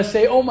 you got to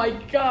say, oh my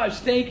gosh,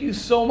 thank you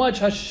so much,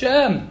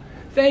 Hashem.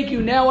 Thank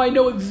you. Now I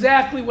know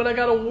exactly what I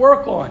got to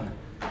work on.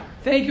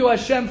 Thank you,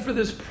 Hashem, for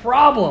this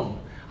problem.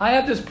 I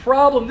have this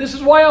problem. This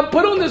is why I'm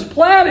put on this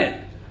planet.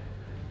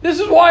 This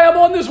is why I'm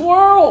on this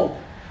world.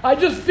 I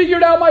just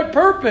figured out my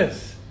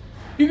purpose.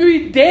 You could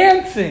be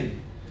dancing.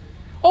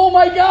 Oh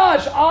my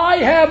gosh, I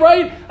have,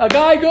 right? A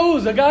guy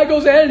goes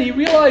ahead and he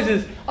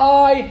realizes,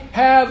 I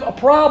have a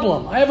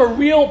problem. I have a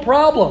real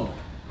problem.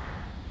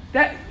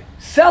 That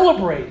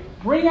celebrate.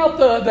 Bring out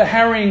the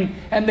herring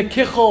and the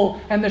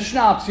kichel and the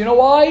schnapps. You know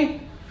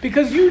why?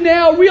 Because you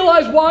now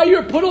realize why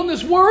you're put on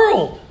this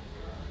world.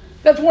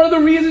 That's one of the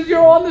reasons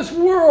you're on this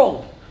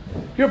world.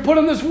 You're put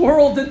on this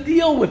world to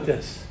deal with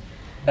this.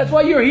 That's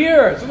why you're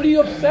here. So what are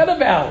you upset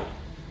about?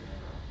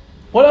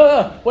 What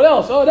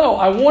else? Oh no,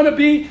 I want to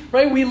be,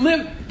 right? We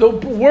live, the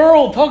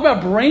world, talk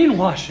about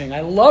brainwashing.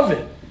 I love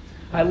it.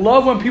 I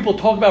love when people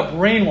talk about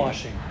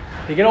brainwashing.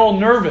 They get all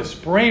nervous,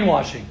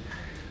 brainwashing.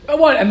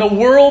 What? And the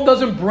world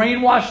doesn't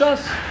brainwash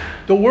us?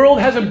 The world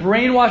hasn't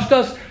brainwashed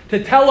us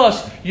to tell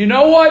us, you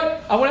know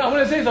what? I want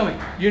to say something.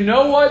 You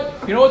know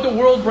what? You know what the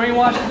world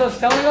brainwashes us,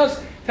 telling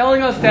us?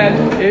 Telling us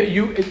that,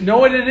 you know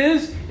what it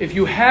is? If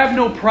you have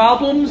no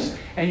problems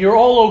and you're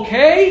all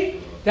okay,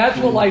 that's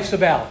what life's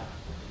about.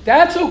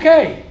 That's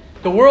okay.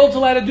 The world's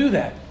allowed to do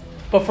that.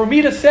 But for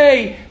me to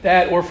say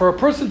that, or for a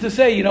person to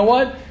say, you know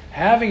what?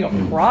 Having a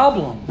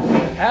problem,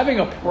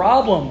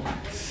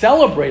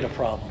 celebrate a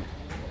problem.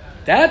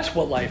 That's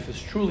what life is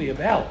truly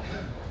about.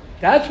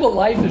 That's what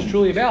life is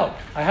truly about.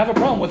 I have a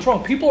problem. What's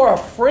wrong? People are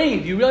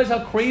afraid. Do you realize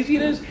how crazy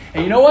it is?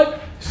 And you know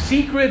what?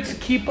 Secrets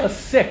keep us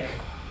sick.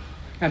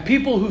 And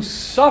people who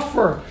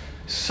suffer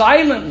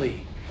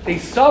silently. They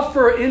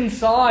suffer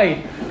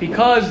inside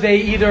because they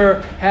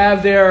either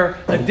have their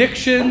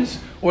addictions,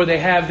 or they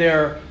have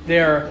their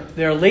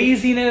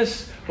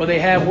laziness, or they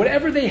have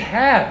whatever they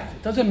have.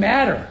 It doesn't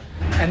matter.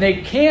 And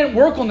they can't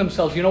work on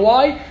themselves. You know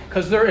why?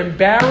 Because they're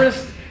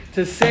embarrassed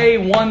to say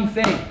one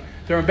thing.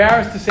 They're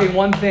embarrassed to say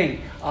one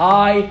thing.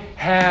 I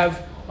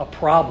have a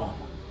problem.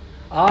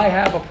 I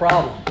have a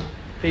problem.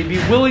 They'd be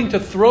willing to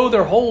throw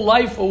their whole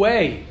life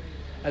away,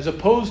 as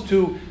opposed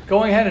to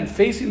going ahead and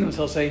facing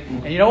themselves, saying,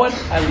 and you know what?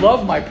 I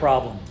love my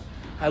problem.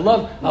 I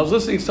was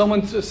listening,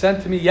 someone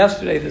sent to me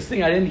yesterday this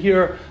thing. I didn't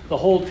hear the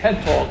whole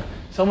TED Talk.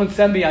 Someone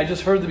sent me, I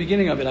just heard the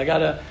beginning of it. I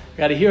gotta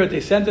hear it.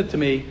 They sent it to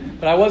me,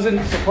 but I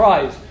wasn't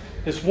surprised.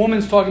 This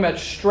woman's talking about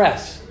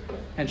stress.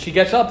 And she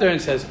gets up there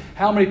and says,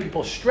 how many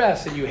people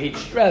stress, and you hate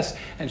stress,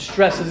 and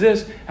stress is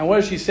this. And what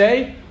does she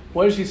say?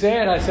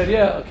 And I said,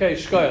 yeah, okay,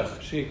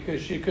 shkoyach.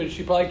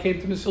 She probably came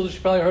to Mr. She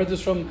probably heard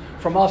this from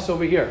us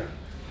over here.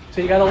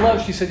 So you gotta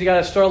love, she said, you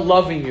gotta start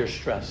loving your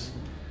stress.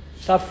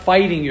 Stop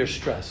fighting your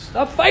stress.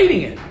 Stop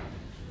fighting it.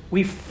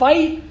 We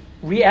fight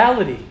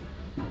reality.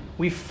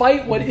 We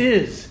fight what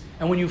is.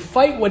 And when you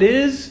fight what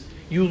is,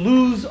 you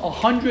lose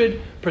 100%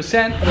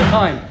 of the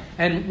time.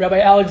 And Rabbi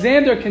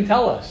Alexander can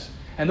tell us,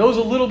 and those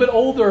a little bit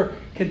older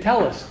can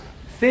tell us,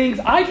 things,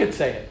 I could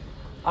say it.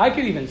 I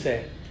could even say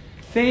it.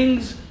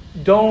 Things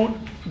don't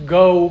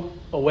go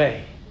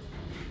away.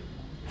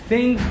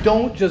 Things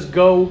don't just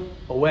go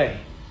away.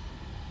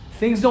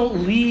 Things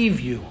don't leave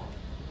you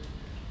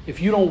if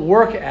you don't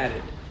work at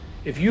it,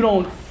 if you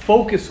don't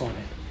focus on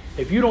it,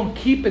 if you don't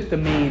keep it the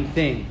main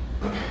thing,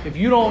 if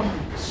you don't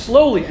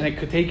slowly, and it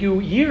could take you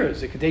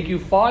years, it could take you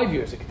 5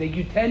 years, it could take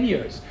you 10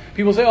 years.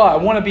 People say, oh, I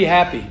want to be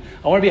happy.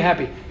 I want to be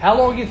happy. How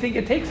long do you think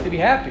it takes to be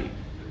happy?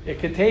 It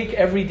could take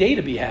every day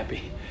to be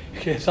happy.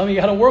 Something you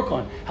got to work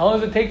on. How long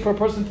does it take for a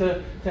person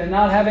to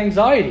not have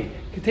anxiety?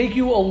 It could take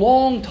you a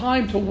long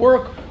time to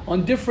work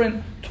on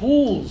different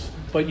tools,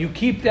 but you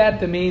keep that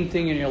the main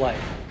thing in your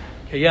life.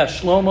 Okay, yeah,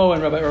 Shlomo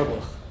and Rabbi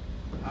Erbuch.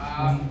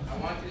 I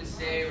wanted to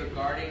say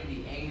regarding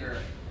the anger.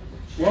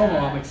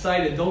 Shlomo, I'm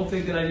excited. Don't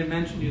think that I didn't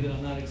mention you, that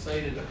I'm not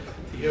excited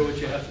to hear what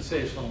you have to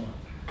say, Shlomo.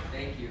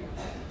 Thank you.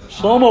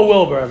 Shlomo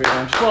Wilbur,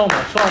 everyone. Shlomo,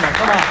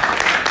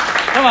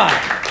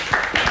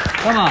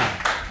 come on.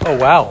 Oh,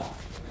 wow.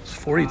 It's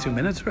 42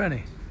 minutes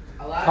already.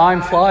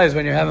 Time flies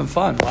when you're having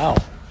fun. Wow.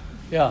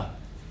 Yeah.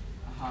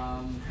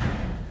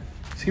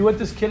 See what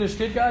this kiddish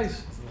did,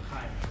 guys?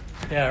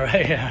 Yeah,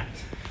 right, yeah.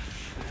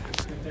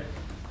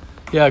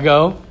 Yeah,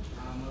 go.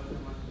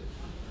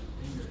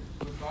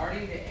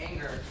 Regarding the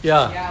anger.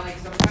 Yeah. Yeah, like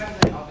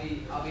sometimes like,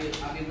 I'll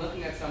be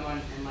looking at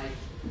someone and like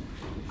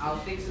I'll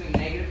think something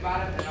negative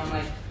about it, and I'm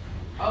like,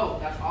 oh,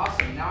 that's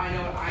awesome. Now I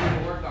know what I need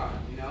to work on.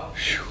 You know,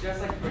 it's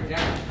just like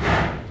projection.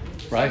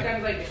 Right.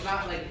 Sometimes like it's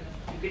not like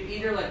you could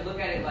either like look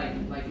at it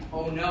like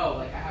oh no,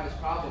 like I have this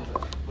problem,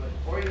 but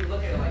or you could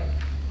look at it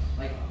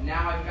like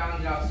now I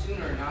found it out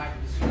sooner. Now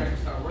the sooner I can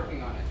start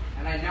working on it,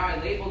 and now I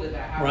labeled it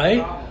that I have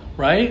a problem.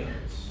 Right.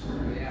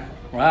 Yeah.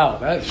 Wow,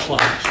 that's fun.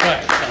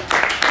 Right.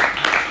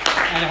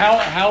 And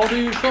how old are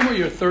you, Shlomo?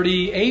 You're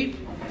 38?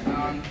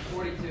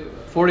 42.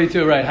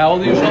 42, right. How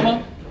old are you,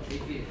 Shlomo?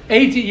 18.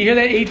 18. You hear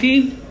that?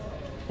 18?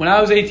 When I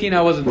was 18,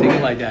 I wasn't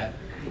thinking like that.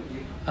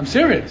 I'm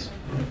serious.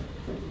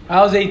 When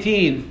I was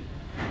 18,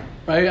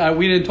 right?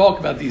 We didn't talk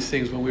about these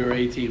things when we were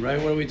 18, right?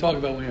 What did we talk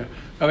about when we were...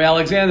 Rabbi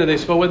Alexander,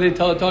 what did they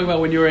talk about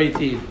when you were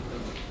 18?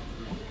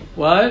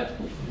 What?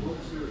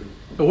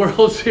 The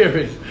World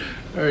Series.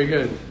 Very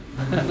good.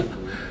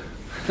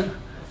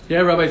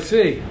 Yeah, Rabbi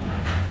C.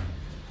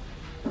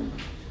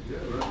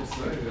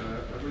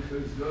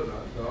 Everything's good.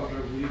 The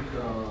other week, a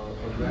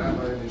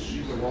rabbi in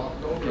yeshiva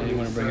walked over. Yeah, you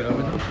want to bring it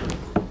over?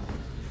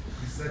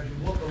 He said,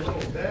 "You look a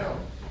little down."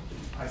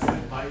 I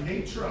said, "By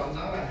nature, I'm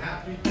not a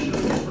happy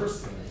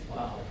person."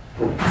 Wow.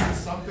 This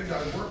is something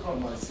I work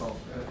on myself,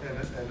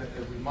 and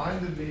it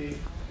reminded me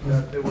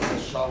that there was a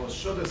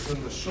shalashudas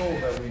in the show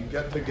that we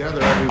get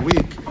together every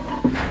week.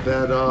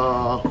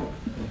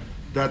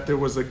 That there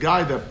was a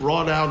guy that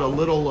brought out a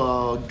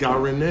little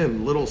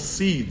garinim, little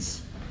seeds.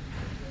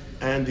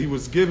 And he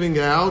was giving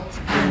out,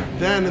 and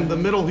then in the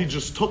middle he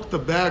just took the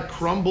bag,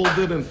 crumbled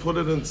it, and put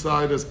it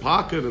inside his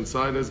pocket,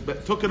 inside his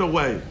bag, took it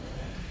away.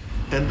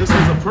 And this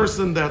was a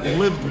person that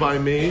lived by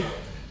me,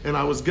 and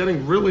I was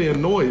getting really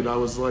annoyed. I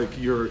was like,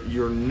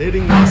 you're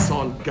knitting us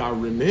on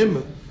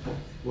garinim?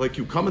 Like,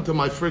 you come into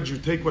my fridge, you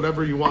take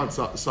whatever you want.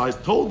 So I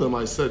told him,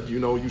 I said,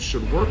 you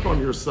should work on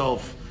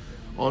yourself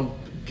on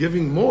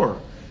giving more.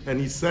 And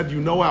he said, you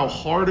know how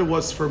hard it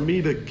was for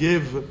me to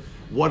give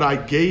what I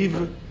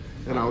gave?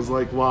 And I was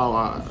like,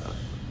 wow,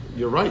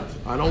 you're right.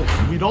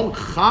 We don't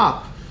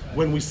chop.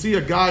 When we see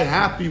a guy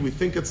happy, we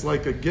think it's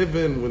like a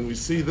given. When we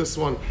see this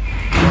one,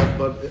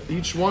 but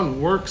each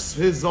one works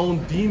his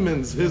own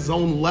demons, his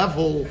own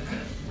level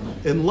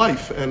in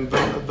life. And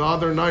the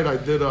other night I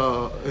did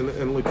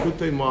in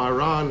Likutei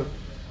Moharan,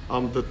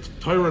 the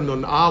Torah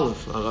Nun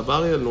Aleph,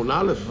 Arabaria Nun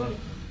Aleph,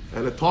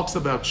 and it talks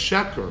about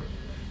Sheker,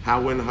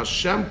 how when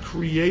Hashem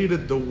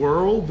created the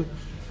world,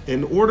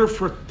 In order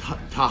for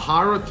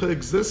tahara to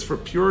exist, for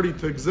purity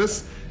to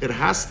exist, it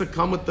has to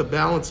come with the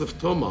balance of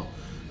tumah.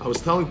 I was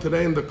telling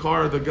today in the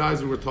car, the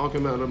guys we were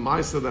talking about a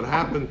Maisa that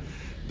happened,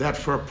 that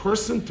for a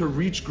person to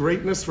reach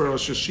greatness, for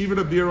Rosh Hashiva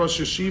to be a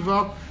Rosh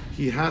Hashiva,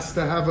 he has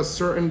to have a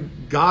certain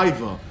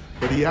gaiva,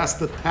 but he has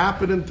to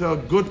tap it into a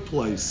good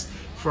place.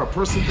 For a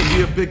person to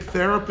be a big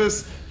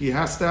therapist, he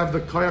has to have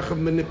the koyach of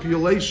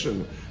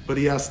manipulation, but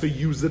he has to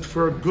use it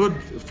for a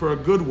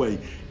good way.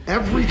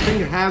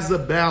 Everything has a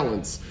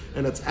balance,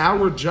 and it's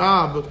our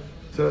job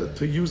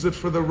to use it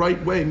for the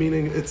right way.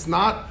 Meaning, it's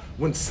not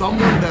when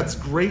someone that's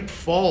great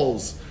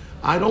falls,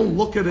 I don't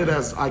look at it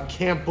as I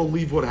can't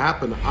believe what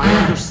happened. I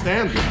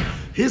understand it.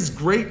 His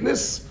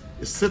greatness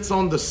sits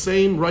on the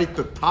same, right?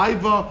 The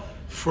taiva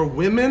for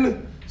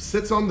women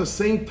sits on the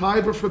same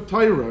taiva for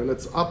Torah, and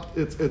it's up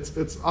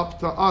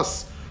to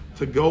us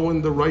to go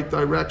in the right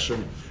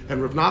direction.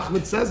 And Rav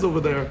Nachman says over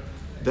there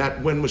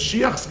that when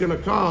Mashiach's going to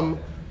come,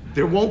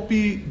 there won't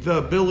be the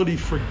ability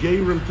for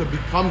Geirim to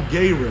become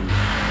Geirim,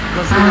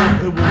 because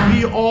it will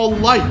be all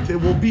light. It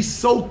will be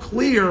so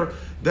clear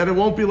that it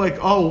won't be like,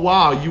 oh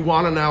wow, you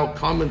want to now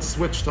come and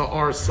switch to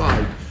our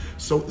side.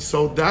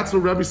 So that's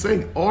what Rebbe's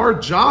saying. Our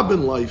job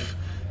in life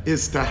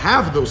is to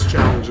have those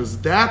challenges.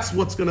 That's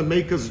what's going to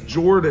make us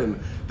Jordan.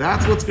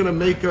 That's what's going to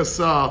make us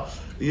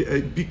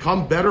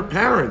become better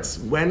parents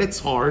when it's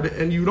hard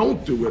and you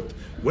don't do it.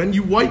 When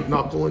you white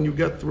knuckle and you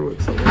get through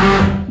it. So,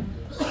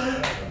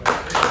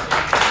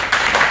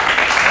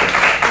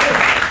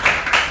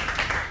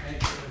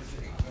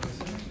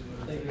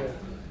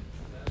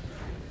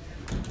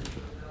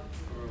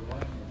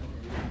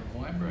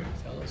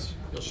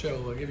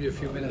 We'll give you a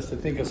few minutes to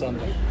think of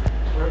something.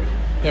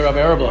 Yeah, Rabbi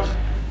Erblach.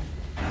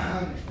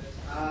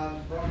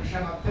 Baruch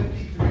Hashem, I'm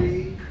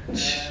 53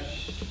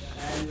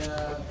 and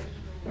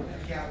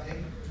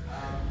counting.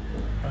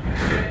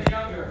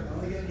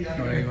 Only getting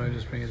younger. You want to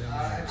just bring it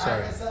down?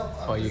 Sorry.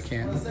 Oh, you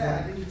can't?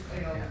 I didn't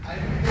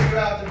figure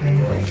out the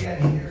main way to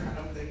get here. I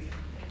don't think.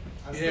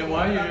 Yeah,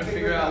 why? You didn't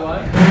figure out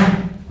what?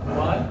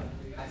 What?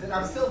 I said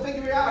I'm still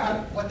figuring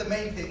out what the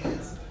main thing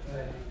is.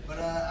 But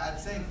I'm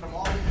saying from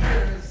all the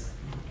years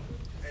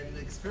and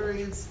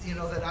experience,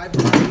 that I've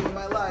been through in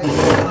my life,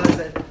 I realized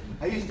that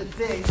I used to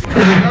think when I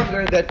was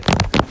younger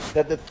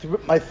that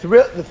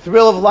the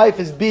thrill of life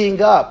is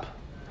being up,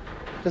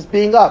 just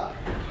being up.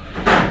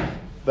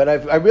 But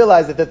I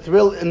realized that the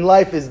thrill in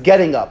life is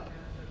getting up.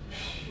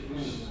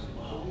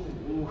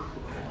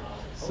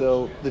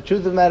 So the truth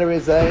of the matter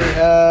is,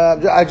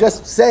 I'm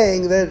just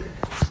saying that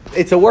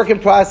it's a work in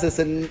process,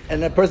 and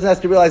a person has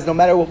to realize no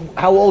matter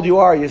how old you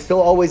are, you're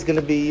still always going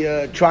to be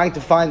trying to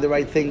find the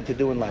right thing to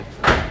do in life.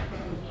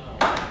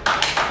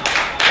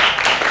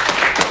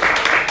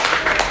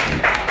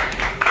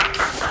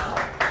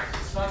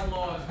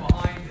 Son-in-law is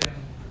behind him.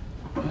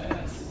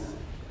 Yes.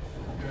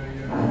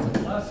 It's a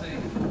blessing.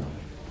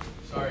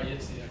 Sorry,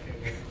 Yitzi.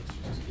 Okay,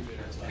 let's just keep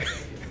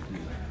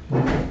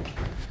it.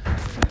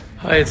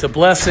 Hi, it's a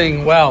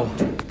blessing. Wow.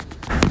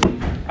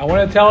 I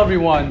want to tell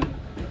everyone.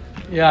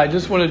 Yeah, I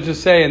just want to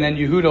say, and then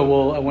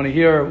Yehuda I want to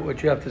hear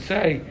what you have to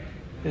say,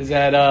 is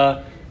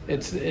that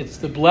it's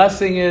the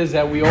blessing is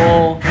that we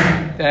all,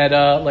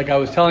 like I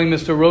was telling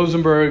Mr.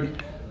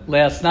 Rosenberg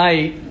last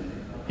night,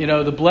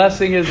 the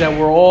blessing is that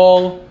we're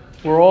all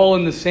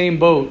in the same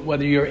boat,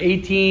 whether you're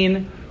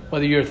 18,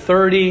 whether you're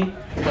 30,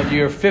 whether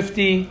you're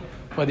 50,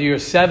 whether you're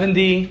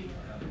 70,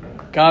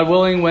 God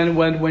willing,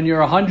 when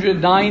you're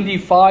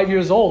 195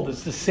 years old,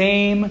 it's the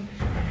same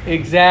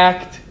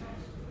exact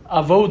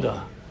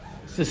avoda.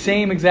 It's the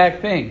same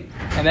exact thing.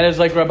 And that is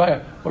like what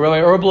Rabbi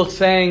Erblach is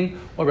saying,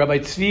 what Rabbi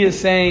Tzvi is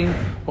saying.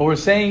 What we're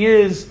saying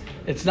is,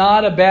 it's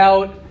not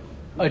about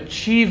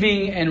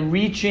achieving and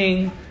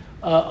reaching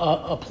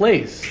a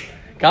place.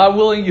 God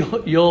willing,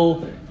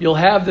 you'll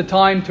have the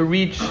time to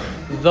reach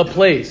the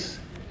place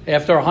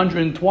after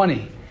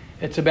 120.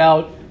 It's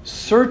about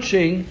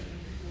searching,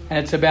 and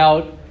it's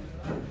about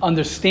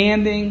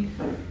understanding.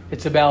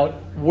 It's about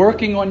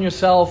working on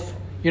yourself.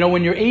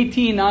 When you're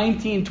 18,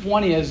 19,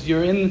 20, as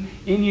you're in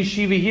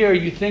yeshiva here,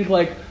 you think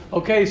like,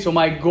 okay, so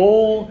my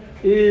goal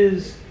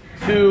is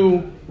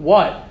to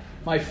what?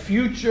 My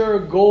future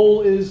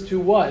goal is to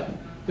what?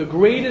 The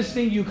greatest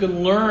thing you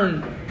can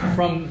learn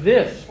from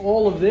this,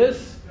 all of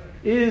this,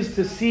 is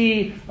to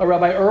see a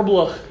Rabbi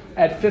Erblach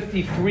at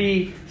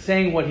 53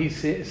 saying what he's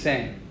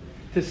saying.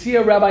 To see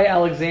a Rabbi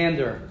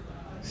Alexander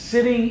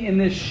sitting in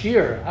this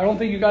shir. I don't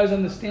think you guys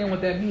understand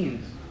what that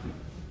means.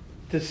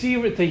 To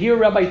hear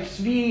Rabbi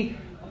Tzvi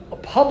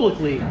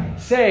publicly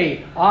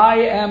say, I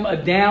am a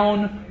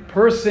down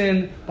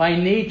person by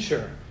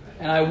nature,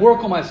 and I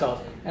work on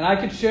myself, and I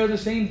could share the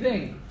same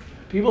thing.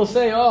 People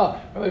say,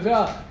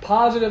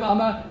 positive,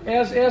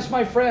 ask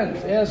my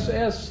friends,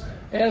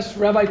 ask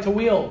Rabbi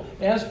Tawil,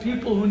 ask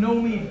people who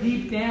know me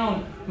deep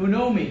down, who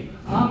know me.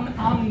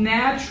 I'm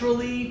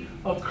naturally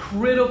a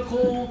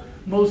critical,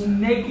 most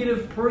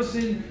negative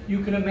person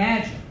you can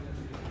imagine.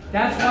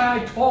 That's why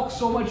I talk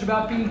so much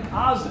about being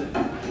positive,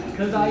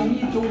 because I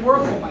need to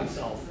work on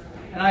myself.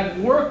 And I've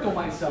worked on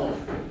myself.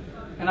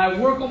 And I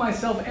work on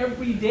myself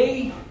every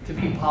day to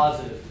be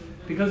positive.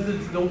 Because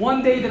the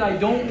one day that I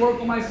don't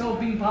work on myself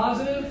being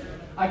positive,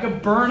 I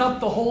could burn up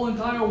the whole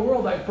entire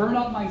world. I burn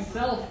up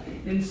myself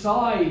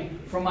inside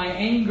from my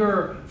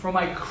anger, from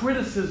my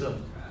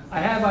criticism.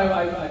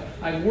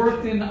 I've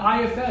worked in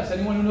IFS.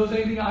 Anyone who knows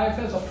anything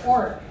IFS, a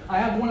part. I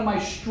have one of my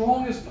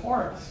strongest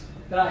parts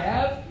that I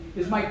have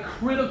is my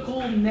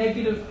critical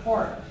negative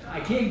part. I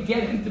can't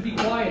get him to be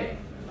quiet.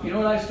 You know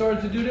what I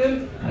started to do to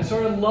him? I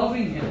started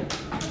loving him.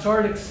 I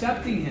started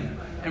accepting him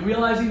and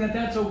realizing that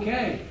that's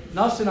okay.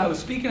 Nassim, I was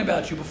speaking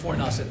about you before,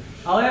 Nassim.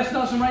 I'll ask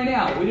Nassim right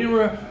now. We didn't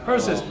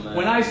rehearse this.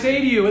 When I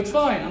say to you, it's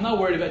fine. I'm not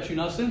worried about you,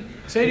 Nassim.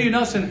 Say to you,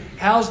 Nassim,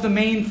 how's the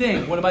main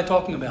thing? What am I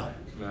talking about?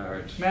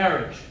 Marriage.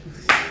 Marriage.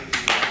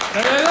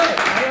 We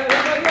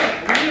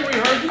didn't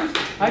rehearse this.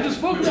 I just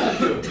spoke about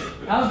you.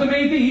 How's the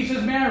main thing? He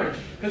says marriage.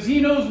 Because he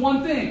knows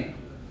one thing.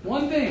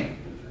 One thing.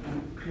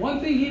 One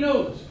thing he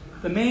knows.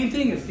 The main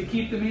thing is to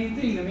keep the main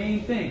thing the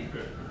main thing.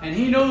 And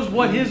he knows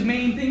what his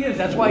main thing is.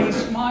 That's why he's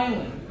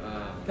smiling.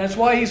 That's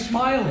why he's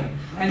smiling.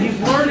 And he's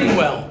learning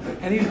well.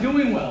 And he's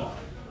doing well.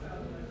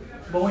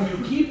 But when you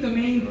keep the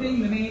main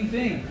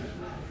thing,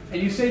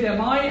 and you say that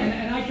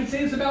and I can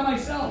say this about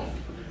myself.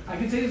 I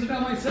can say this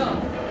about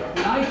myself.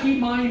 When I keep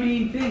my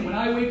main thing, when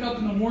I wake up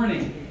in the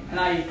morning and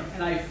I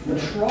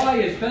try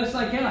as best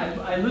I can,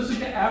 I listen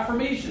to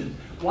affirmations.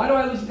 Why do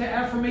I listen to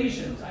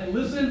affirmations? I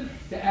listen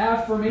to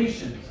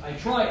affirmations. I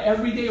try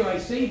every day, or I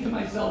say to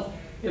myself,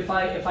 if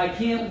I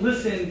can't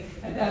listen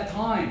at that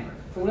time,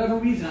 for whatever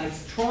reason, I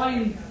try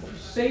and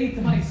say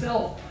to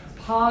myself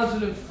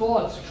positive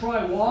thoughts.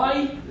 Try.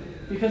 Why?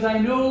 Because I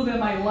know that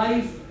my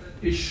life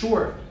is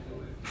short.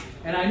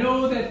 And I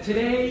know that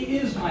today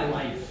is my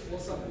life.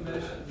 What's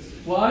affirmations?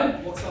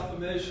 What? What's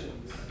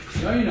affirmations?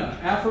 No, you know.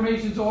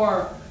 Affirmations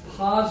are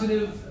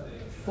positive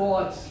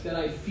thoughts that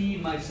I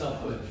feed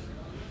myself with.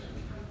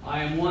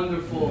 I am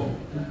wonderful.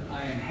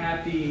 I am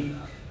happy.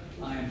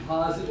 I am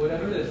positive.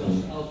 Whatever it is,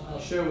 I'll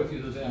share with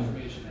you those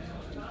affirmations.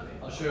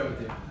 I'll share with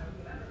you.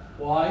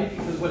 Why?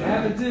 Because what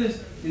happens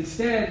is,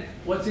 instead,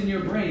 what's in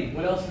your brain?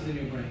 What else is in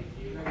your brain?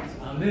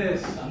 I'm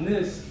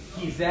this,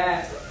 he's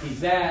that,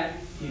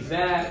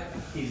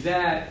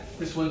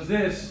 this one's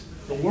this,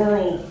 the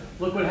world,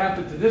 look what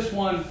happened to this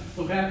one,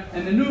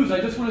 and the news. I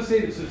just want to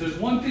say this, if there's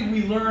one thing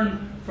we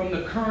learn from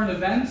the current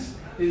events,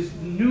 is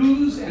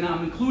news, and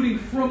I'm including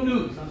from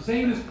news. I'm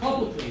saying this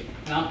publicly,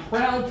 and I'm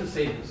proud to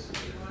say this.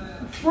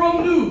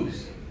 From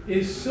news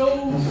is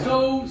so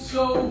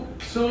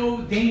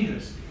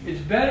dangerous. It's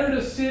better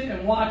to sit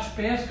and watch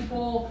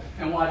basketball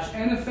and watch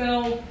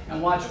NFL and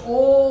watch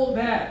all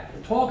that.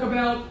 Talk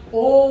about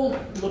all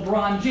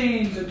LeBron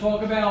James and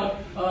talk about,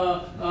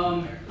 I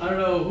don't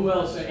know who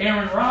else,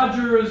 Aaron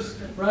Rodgers,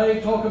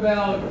 right? Talk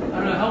about, I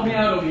don't know, help me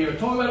out over here.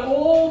 Talk about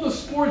all the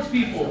sports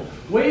people.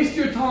 Waste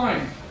your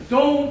time.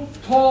 Don't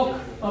talk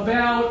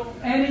about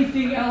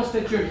anything else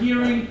that you're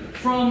hearing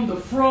from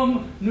the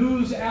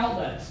news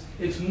outlets.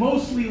 It's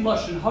mostly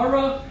lashon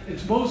hara,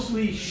 it's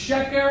mostly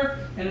sheker,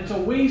 and it's a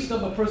waste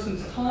of a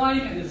person's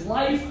time and his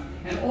life,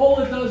 and all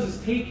it does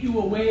is take you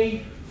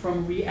away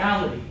from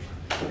reality.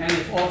 And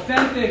if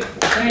authentic, if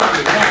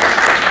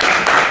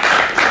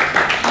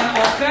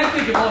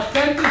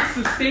authentic,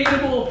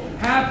 sustainable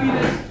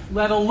happiness,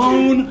 let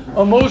alone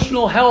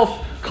emotional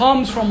health,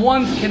 comes from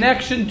one's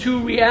connection to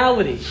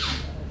reality,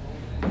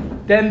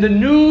 then the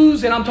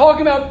news, and I'm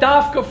talking about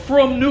dafka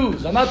from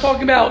news, I'm not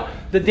talking about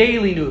the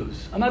daily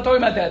news. I'm not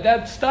talking about that.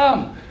 That's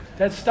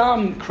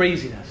stam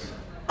craziness.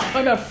 I'm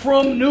talking about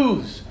from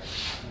news.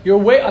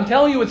 I'm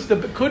telling you,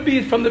 it could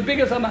be from the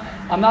biggest. I'm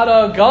not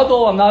a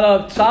gadol. I'm not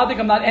a tzaddik.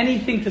 I'm not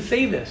anything to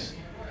say this,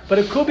 but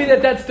it could be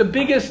that's the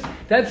biggest.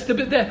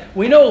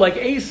 We know, like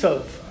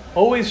Esav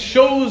always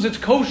shows it's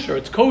kosher.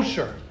 It's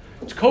kosher.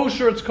 It's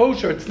kosher. It's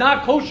kosher. It's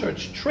not kosher.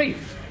 It's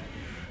treif.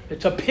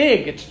 It's a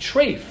pig. It's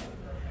treif.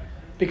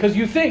 Because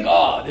you think,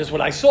 this is what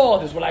I saw,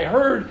 this is what I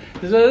heard,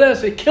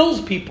 this. It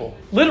kills people,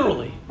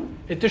 literally.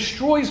 It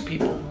destroys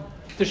people.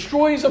 It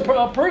destroys a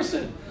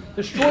person.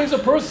 Destroys a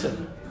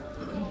person.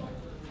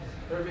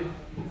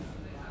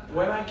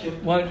 When I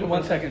can...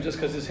 One second, just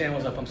because his hand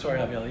was up. I'm sorry,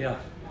 Aviel. Yeah.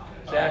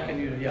 Zach and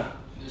you, yeah.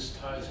 This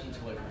ties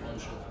into like a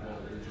bunch of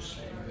what we were just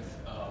saying with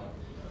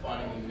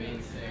finding the main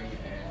thing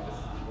and with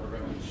what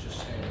Rebbe was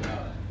just saying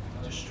about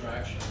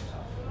distractions.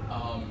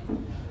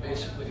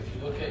 Basically, if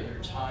you look at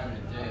your time in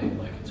a day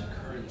like it's a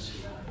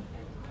currency,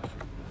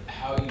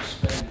 how you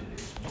spend it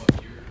is what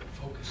you're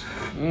focusing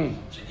on.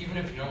 So even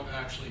if you don't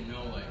actually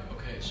know, like,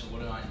 okay, so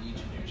what do I need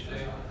to do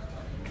today?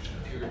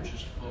 If you're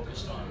just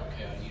focused on,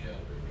 okay, I need to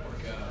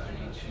work out, I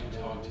need to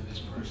talk to this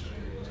person, I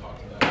need to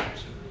talk to that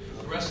person,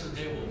 the rest of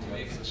the day will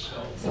make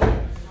itself,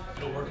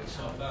 it'll work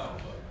itself out.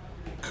 But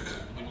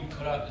when you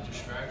cut out the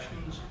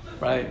distractions,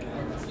 right,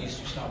 or at least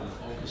you stop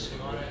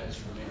focusing on it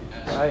as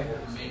right.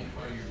 the main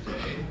part of your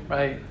day,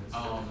 right.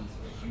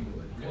 You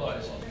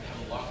realize that you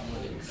have a lot more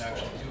that you could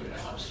actually do, and it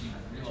helps you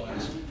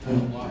realize you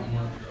have a lot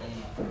more of your own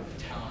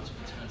talents,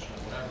 potential,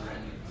 whatever.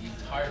 And the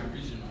entire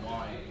reason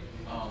why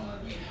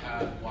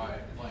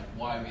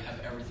why we have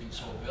everything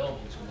so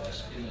available to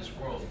us in this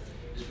world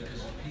is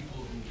because the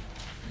people who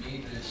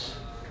made this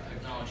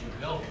technology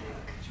available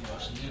to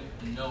us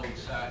know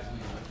exactly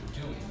what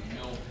they're doing. They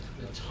know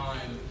the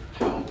time,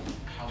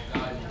 how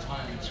valuable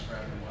time is for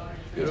everyone.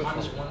 Beautiful. Time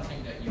is one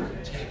thing that you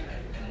can take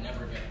and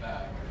never get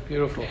back.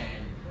 Beautiful.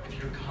 And if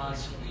you're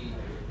constantly,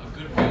 a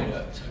good way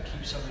to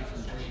keep somebody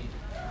from doing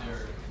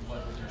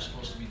what they're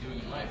supposed to be doing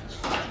in life is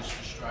to just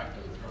distract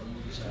them, throw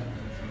movies at them,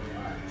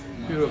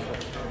 throw Beautiful.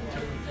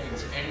 different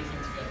things, anything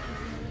to get them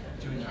from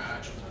doing their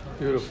actual purpose.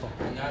 Beautiful.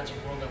 And that's a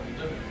world that we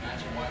live in, and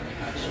that's why we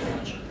have so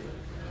much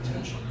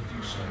potential to do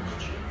so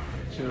much.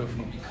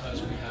 Beautiful.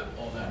 Because we have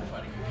all that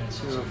fighting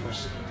against us. Beautiful.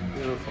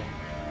 Beautiful.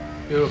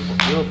 Beautiful.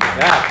 Beautiful.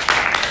 Yeah.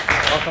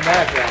 Welcome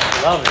back,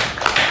 yeah. Love it.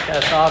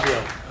 Yes, Fabio.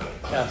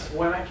 Yes.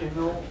 When I can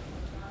know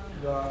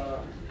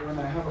when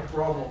I have a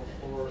problem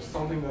or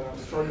something that I'm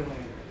struggling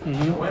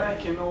with, when I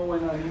can know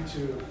when I need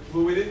to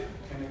fluid it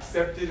and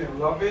accept it and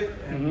love it,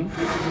 and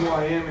this is who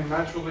I am, and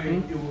naturally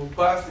it will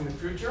pass in the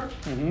future.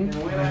 And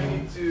when I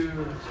need to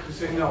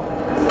say no,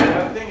 it's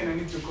that thing, and I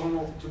need to come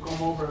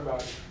over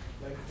about it.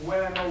 Like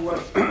when I know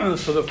what.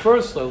 So the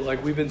first,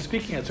 like we've been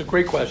speaking, it's a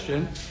great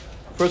question.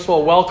 First of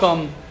all,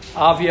 welcome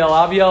Aviel.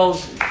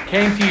 Aviel's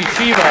came to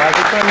yeshiva.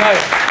 That's very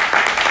nice.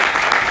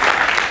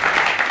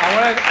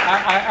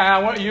 I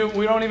want you.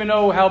 We don't even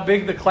know how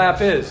big the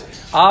clap is.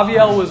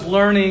 Aviel was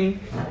learning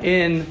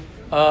in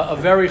a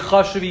very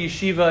chashuv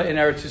yeshiva in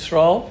Eretz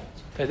Yisrael.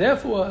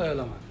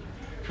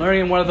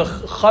 Learning in one of the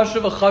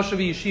chashuv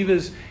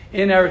yeshivas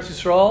in Eretz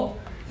Yisrael,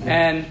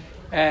 and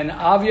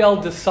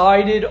Aviel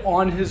decided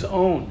on his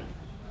own,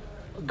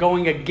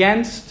 going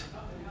against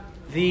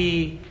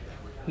the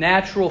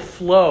natural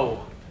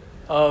flow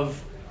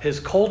of his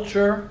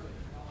culture,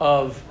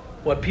 of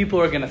what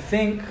people are going to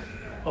think,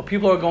 what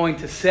people are going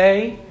to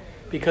say,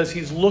 because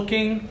he's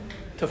looking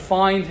to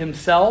find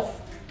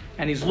himself,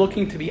 and he's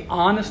looking to be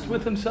honest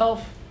with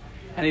himself,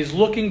 and he's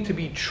looking to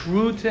be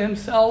true to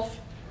himself.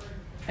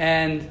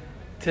 And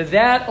to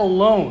that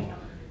alone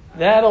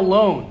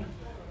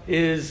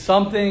is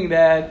something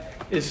that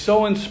is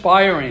so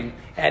inspiring.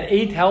 At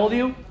 8, how old are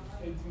you?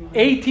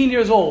 18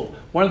 years old.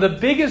 One of the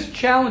biggest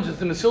challenges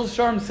the Mesilas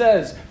Yesharim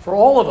says for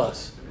all of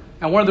us,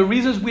 and one of the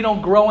reasons we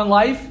don't grow in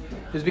life,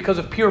 is because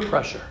of peer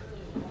pressure.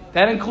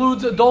 That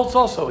includes adults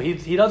also.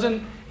 He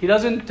doesn't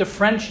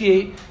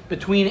differentiate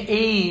between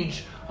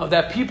age, of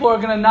that people are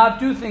going to not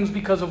do things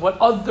because of what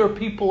other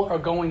people are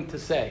going to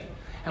say.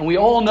 And we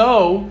all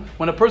know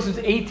when a person's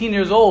 18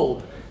 years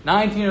old,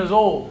 19 years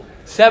old,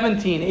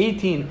 17,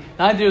 18,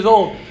 19 years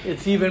old,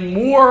 it's even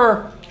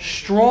more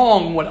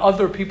strong what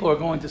other people are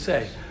going to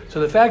say. So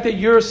the fact that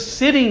you're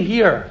sitting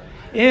here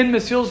in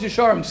Mesilas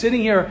Yesharim,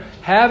 sitting here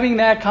having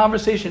that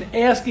conversation,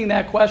 asking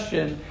that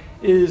question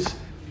is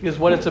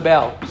what it's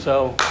about.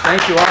 So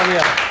thank you,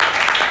 Anya.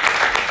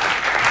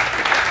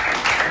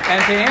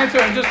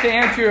 And just to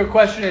answer your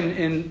question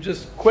in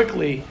just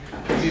quickly,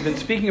 because we've been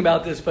speaking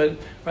about this, but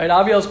right,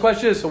 Aviel's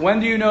question is: so when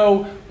do you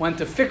know when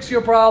to fix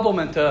your problem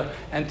and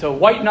to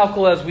white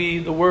knuckle, as the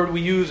word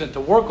we use, and to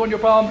work on your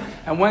problem,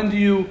 and when do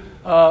you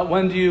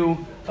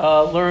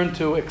learn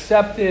to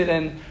accept it?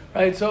 And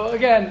right, so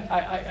again,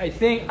 I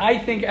think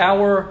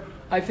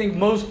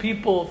most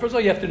people, first of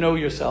all, you have to know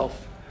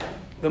yourself.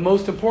 The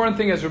most important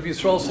thing, as Rabbi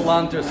Yisrael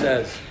Salanter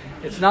says,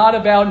 it's not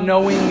about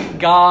knowing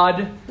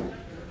God.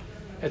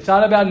 It's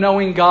not about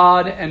knowing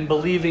God and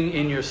believing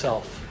in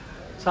yourself.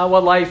 It's not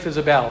what life is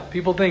about.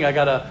 People think, I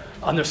got to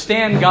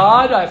understand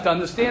God, I have to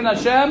understand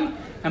Hashem,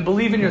 and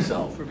believe in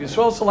yourself. Rabbi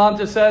Yisrael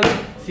Salanter says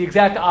it's the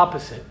exact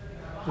opposite.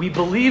 We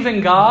believe in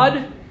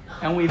God,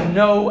 and we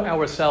know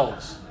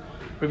ourselves.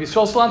 Rabbi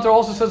Yisrael Salanter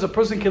also says a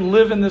person can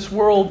live in this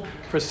world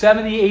for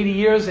 70, 80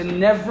 years and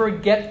never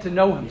get to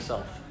know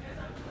himself.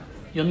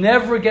 You'll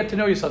never get to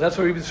know yourself. That's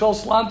what Rabbi Yisrael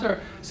Salanter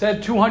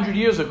said 200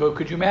 years ago.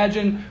 Could you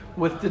imagine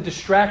with the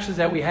distractions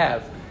that we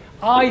have?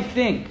 I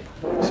think,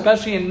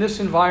 especially in this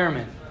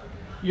environment,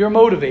 you're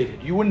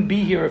motivated. You wouldn't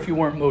be here if you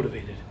weren't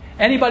motivated.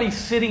 Anybody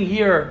sitting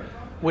here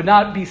would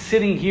not be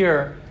sitting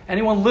here.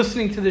 Anyone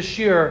listening to this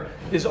shir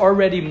is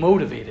already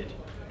motivated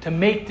to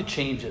make the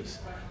changes.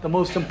 The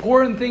most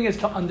important thing is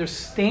to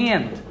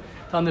understand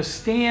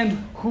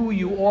who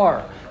you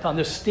are, to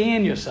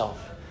understand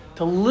yourself,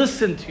 to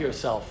listen to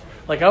yourself.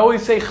 Like I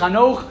always say,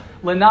 Chanoch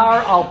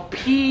lenar al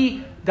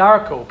pi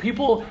darko.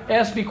 People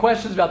ask me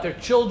questions about their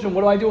children.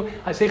 What do I do?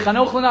 I say,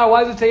 Chanoch lenar.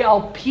 Why does it say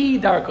al pi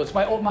darko? It's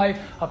my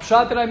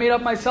pshat that I made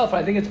up myself.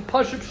 I think it's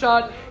Pashup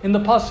pshat in the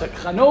pasuk.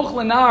 Chanoch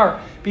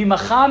lenar, be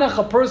machanech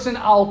a person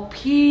al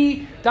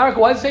pi darko.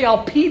 Why does it say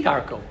al pi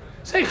darko?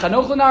 Say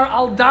Chanoch lenar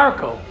al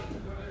darko.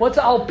 What's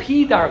al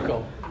pi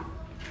darko?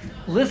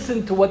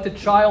 Listen to what the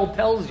child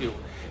tells you,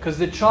 because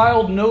the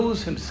child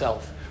knows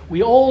himself.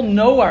 We all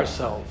know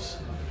ourselves.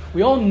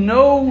 We all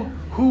know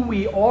who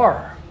we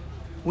are.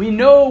 We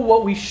know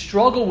what we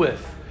struggle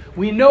with.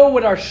 We know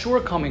what our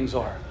shortcomings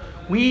are.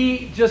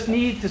 We just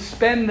need to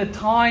spend the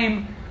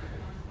time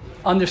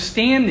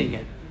understanding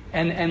it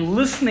and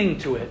listening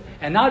to it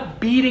and not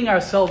beating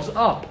ourselves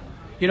up.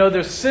 You know,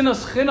 there's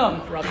sinas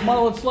chinam, Rahman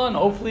al-Islam.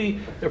 Hopefully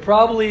there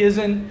probably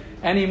isn't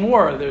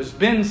anymore. There's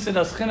been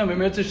sinas chinam,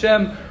 Emir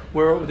Hashem,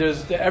 where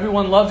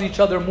everyone loves each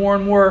other more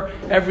and more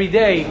every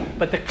day.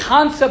 But the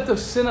concept of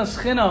sinas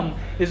chinam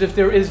is if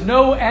there is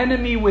no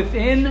enemy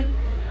within,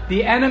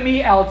 the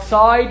enemy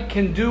outside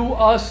can do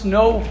us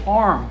no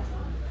harm.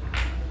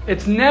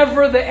 It's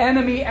never the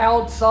enemy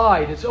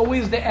outside. It's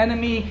always the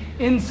enemy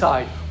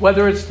inside.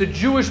 Whether it's the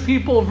Jewish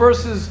people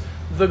versus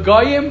the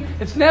Goyim,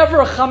 it's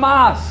never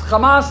Hamas.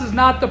 Hamas is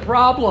not the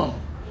problem.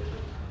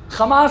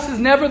 Hamas is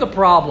never the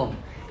problem.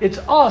 It's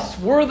us.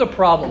 We're the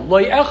problem.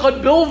 Lo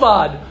echad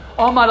bilvad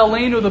amad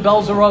aleinu, the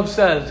Belzerov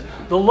says.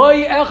 The lo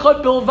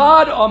echad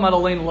bilvad amad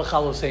aleinu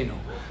l'chalosenu.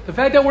 The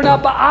fact that we're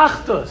not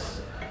ba'achtos,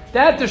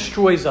 that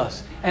destroys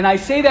us. And I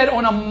say that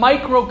on a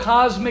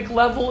microcosmic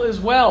level as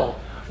well.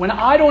 When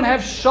I don't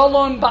have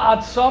shalom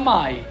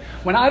ba'atzamai,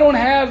 when I don't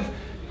have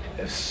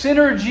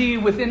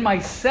synergy within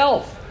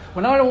myself,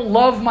 when I don't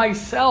love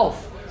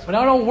myself, when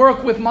I don't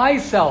work with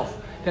myself,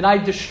 then I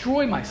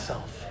destroy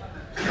myself.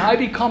 And I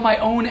become my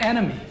own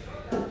enemy.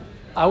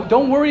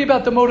 Don't worry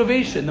about the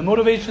motivation. The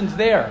motivation's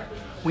there.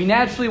 We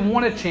naturally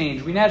want to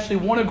change. We naturally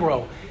want to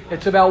grow.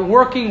 It's about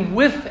working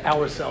with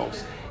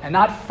ourselves and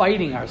not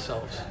fighting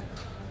ourselves.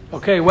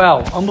 Okay,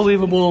 wow,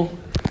 unbelievable.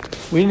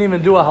 We didn't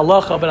even do a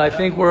halacha, but I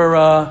think we're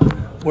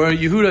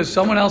Yehuda.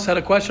 Someone else had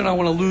a question. I don't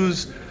want to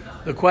lose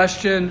the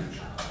question.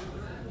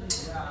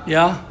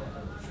 Yeah?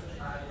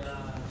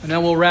 And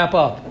then we'll wrap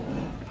up.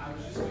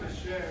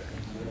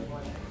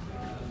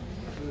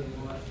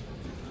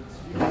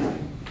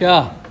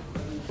 Yeah.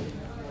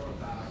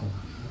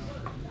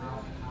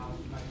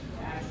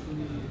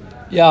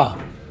 Yeah.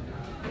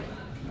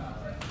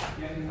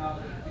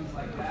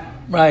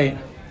 Right.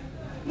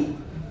 I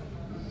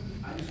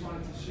just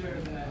wanted to share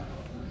that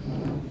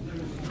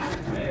there's no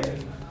way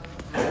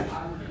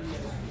I would be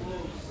as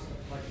close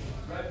like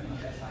Rebbe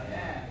as I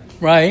am.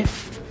 Right.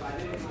 If I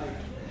didn't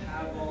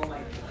have all the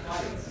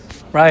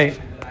fights Right.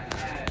 that I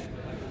had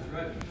with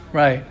Rebbe.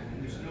 Right.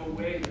 And there's no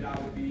way that I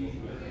would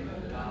be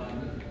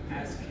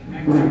as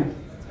connected to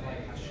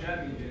Hashem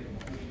even.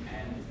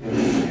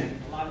 And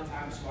a lot of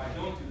times, so I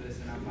don't do this,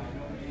 and I'm by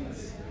no means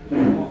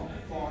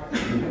far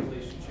in the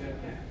relationship.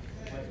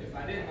 But if I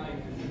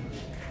didn't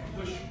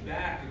push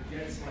back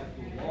against the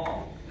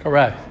wall.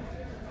 Correct.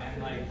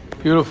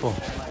 And beautiful.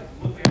 And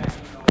look at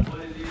what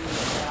it is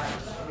that I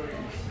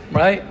experience.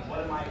 Right. What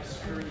am I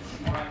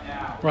experiencing right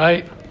now?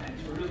 Right. And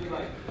to really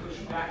push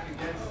back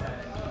against that,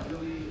 and to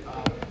really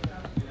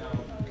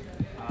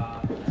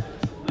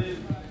to live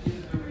in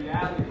the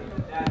reality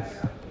that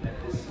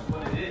this is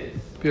what it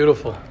is.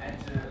 Beautiful. And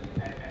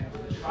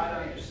to try to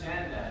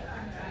understand that,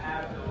 and to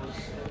have those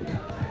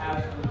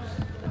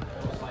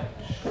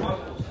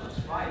struggles, those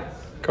fights.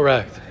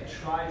 Correct. And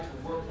try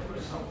to work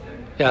through something.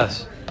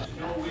 Yes. There's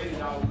no way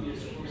that I would be as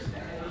close to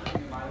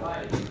anything in my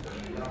life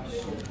that I'm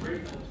so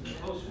grateful to be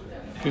close with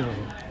them.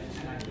 Beautiful. And I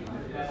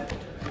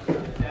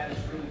think that is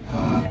really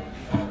powerful.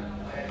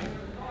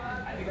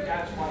 I think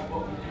that's why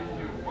what we do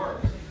here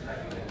works. Because I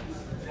think that this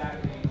is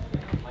exactly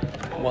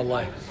One we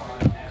life. focus on.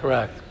 And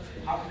Correct.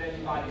 How could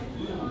anybody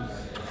lose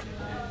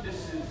if this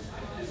is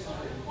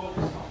what you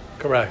focus on?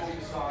 Correct. You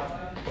focus on,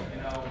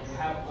 you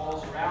have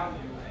walls around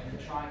you and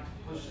you're trying to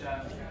push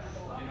them,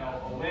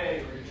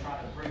 away, or you're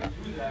trying to break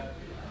through them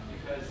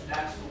because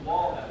that's the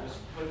wall that was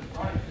put in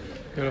front of you.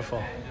 Beautiful.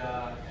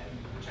 And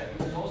which I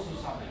think is also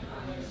something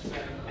when you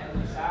spend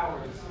endless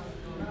hours,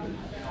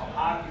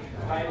 hockey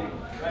and fighting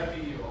with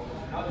Rebbe or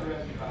with another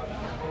Rebbe about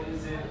what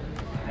is it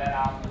that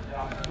I'm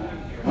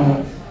doing here?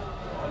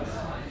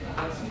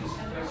 What's this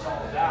place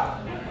all about?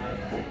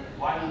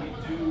 Why do we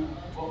do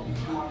what we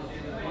do on a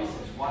daily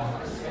basis? Why is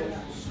my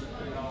schedule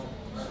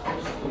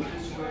supposed to look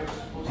this way or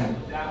supposed to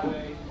look that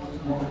way?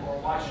 Or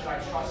why should I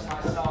trust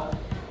myself?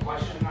 Why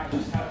shouldn't I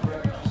just have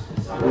Rebbe just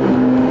decide for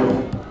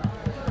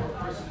a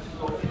person to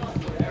go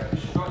into every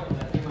struggle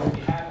that they might be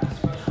having,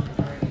 especially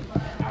during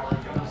our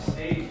young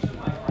stage in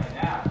life right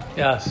now?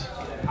 Yes.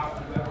 So then how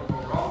could you ever go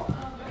wrong?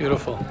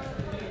 Beautiful.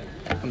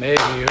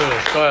 Amazing.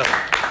 Yehuda.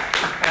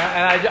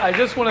 And I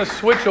just want to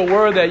switch a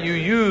word that you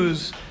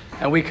use,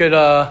 and we could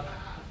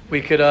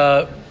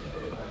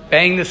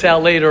bang this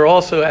out later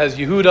also as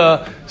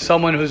Yehuda,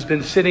 someone who's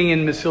been sitting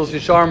in Mesilas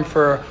Yesharim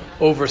for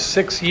over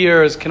 6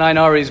 years. Kenai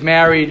Nari's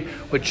married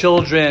with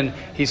children.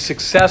 He's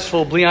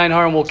successful. Bli Ayin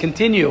Hara will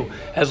continue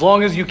as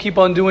long as you keep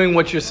on doing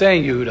what you're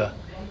saying, Yehuda.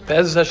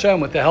 Be'ez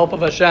Hashem, with the help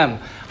of Hashem.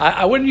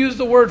 I wouldn't use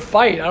the word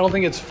fight. I don't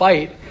think it's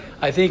fight.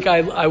 I think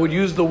I would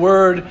use the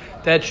word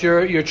that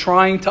you're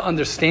trying to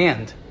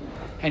understand.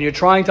 And you're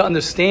trying to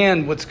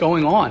understand what's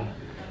going on.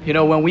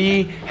 When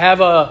we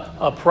have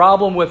a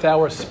problem with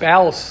our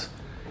spouse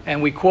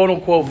and we quote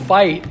unquote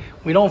fight,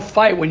 we don't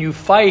fight. When you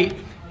fight,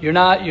 you're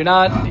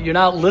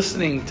not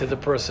listening to the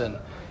person.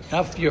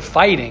 You're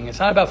fighting. It's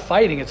not about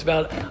fighting. It's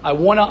about, I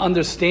want to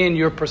understand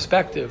your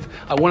perspective.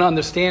 I want to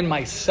understand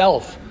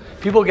myself.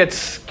 People get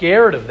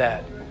scared of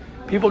that.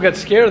 But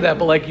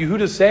like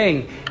Yehuda's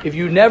saying, if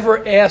you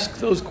never ask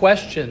those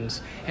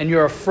questions and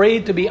you're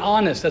afraid to be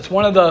honest, that's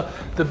one of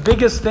the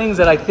biggest things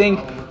that I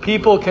think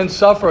people can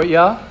suffer.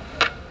 Yeah?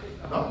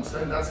 No, I'm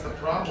saying that's the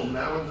problem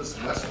now in this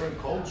Western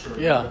culture.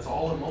 Yeah. It's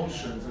all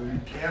emotions, and you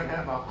can't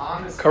have an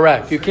honest.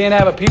 Correct. You can't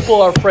have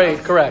people are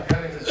afraid. Correct.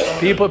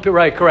 People,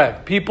 right?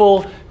 Correct.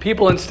 People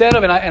instead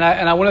of, and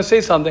I want to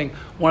say something.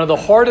 One of the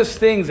hardest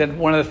things, and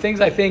one of the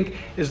things I think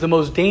is the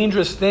most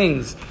dangerous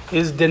things,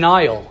 is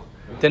denial.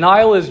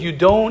 Denial is you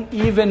don't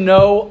even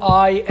know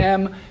I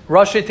am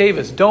Rashi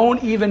Tevis.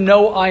 Don't even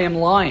know I am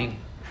lying.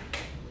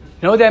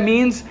 You know what that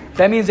means?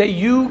 That means that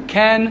you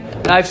can,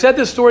 and I've said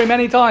this story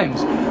many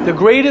times, the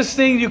greatest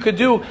thing you could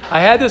do, I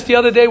had this the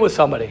other day with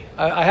somebody.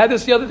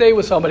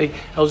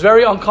 It was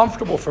very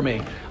uncomfortable for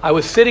me. I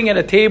was sitting at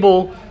a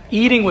table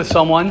eating with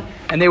someone,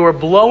 and they were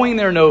blowing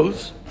their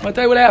nose. I'll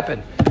tell you what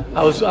happened.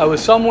 I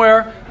was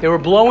somewhere, they were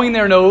blowing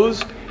their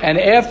nose, and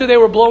after they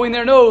were blowing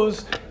their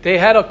nose, they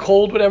had a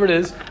cold, whatever it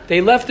is,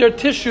 they left their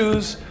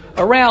tissues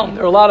around.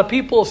 There were a lot of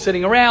people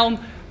sitting around.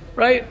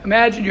 Right?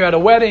 Imagine you're at a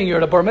wedding, you're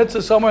at a bar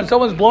mitzvah somewhere, and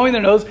someone's blowing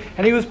their nose,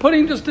 and he was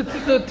putting just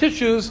the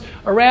tissues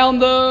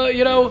around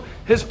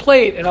his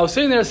plate. And I was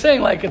sitting there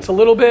saying, like, it's a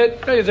little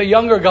bit, he's a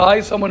younger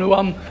guy, someone who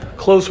I'm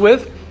close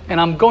with, and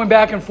I'm going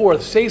back and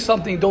forth. Say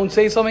something, don't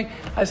say something.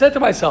 I said to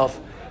myself,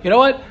 you know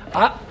what?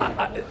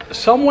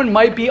 Someone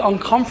might be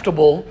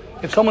uncomfortable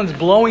if someone's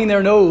blowing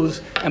their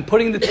nose and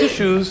putting the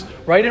tissues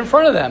right in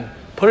front of them.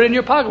 Put it in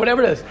your pocket,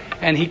 whatever it is.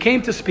 And he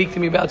came to speak to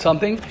me about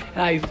something,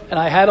 and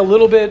I had a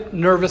little bit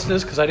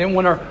nervousness because I didn't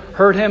want to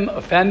hurt him,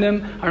 offend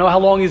him. I don't know how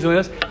long he's doing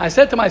this. I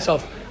said to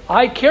myself,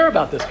 I care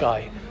about this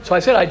guy. So I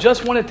said, I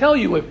just want to tell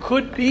you, it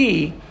could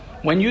be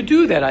when you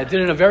do that. I did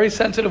it in a very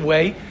sensitive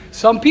way.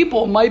 Some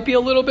people might be a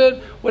little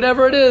bit,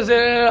 whatever it is.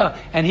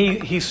 And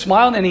he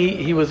smiled, and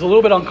he was a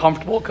little bit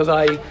uncomfortable because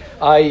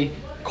I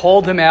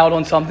called him out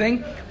on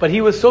something, but he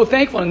was so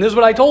thankful. And this is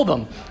what I told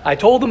him. I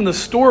told him the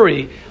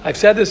story. I've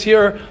said this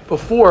here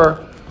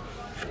before,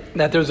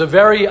 that there's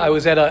I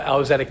was at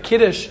a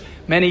Kiddush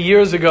many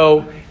years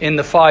ago in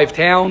the Five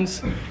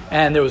Towns,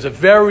 and there was a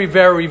very,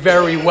 very,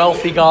 very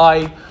wealthy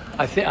guy.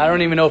 I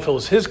don't even know if it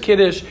was his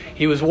Kiddush.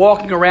 He was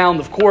walking around,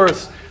 of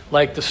course,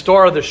 like the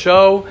star of the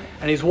show,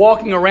 and he's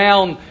walking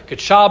around, good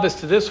Shabbos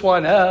to this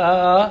one,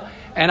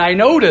 and I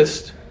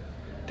noticed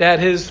that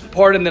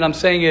pardon that I'm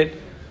saying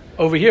it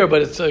over here,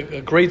 but it's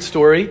a great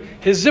story.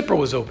 His zipper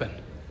was open.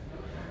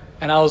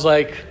 And I was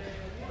like,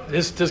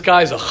 this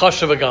guy's a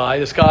hush of a guy.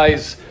 This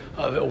guy's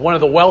one of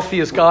the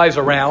wealthiest guys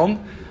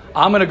around.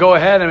 I'm going to go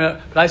ahead.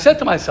 But I said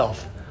to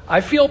myself,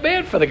 I feel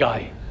bad for the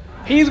guy.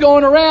 He's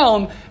going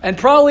around, and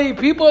probably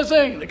people are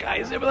saying, the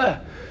guy's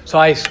there. So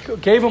I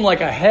gave him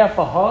like a half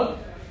a hug.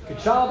 Good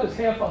job, it's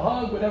half a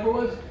hug, whatever it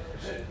was.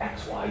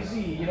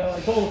 XYZ,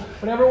 I told him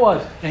whatever it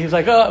was, and he was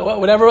like,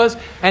 whatever it was,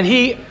 and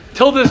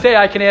till this day,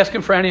 I can ask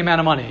him for any amount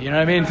of money. You know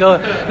what I mean?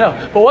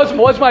 No, but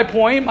what's my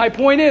point? My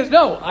point is,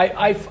 no,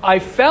 I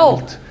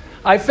felt,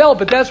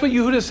 but that's what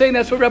Yehuda is saying.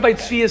 That's what Rabbi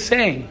Tzvi is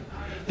saying.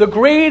 The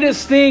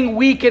greatest thing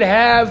we could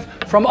have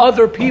from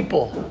other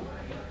people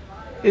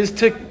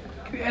is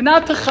and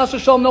not to chas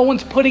v'shalom. No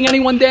one's putting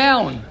anyone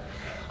down.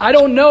 I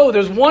don't know.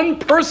 There's one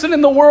person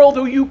in the world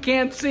who you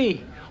can't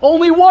see.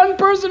 Only one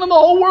person in the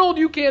whole world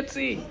you can't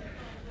see.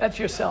 That's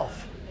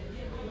yourself.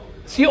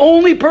 It's the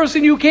only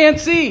person you can't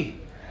see.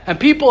 And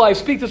I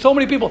speak to so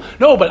many people,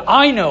 no, but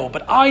I know,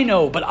 but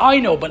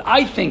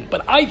I think.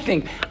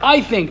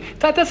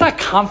 That's not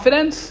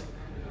confidence.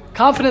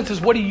 Confidence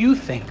is, what do you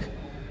think?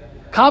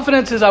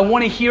 Confidence is, I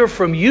want to hear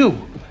from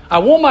you. I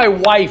want my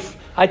wife.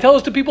 I tell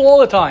this to people all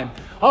the time.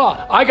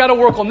 I got to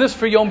work on this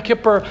for Yom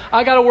Kippur.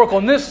 I got to work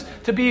on this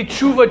to be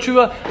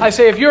tshuva. I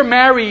say, if you're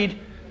married,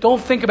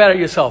 don't think about it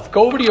yourself.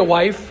 Go over to your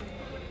wife.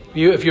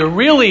 If you're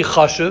really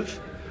chashuv,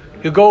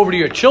 you go over to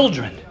your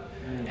children,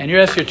 and you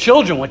ask your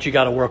children what you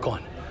got to work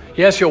on.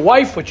 You ask your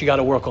wife what you got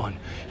to work on.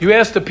 You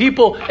ask the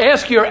people,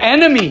 ask your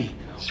enemy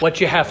what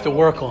you have to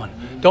work on.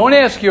 Don't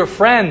ask your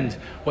friend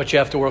what you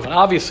have to work on.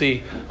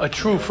 Obviously, a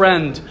true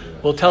friend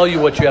will tell you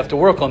what you have to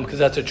work on because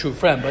that's a true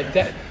friend.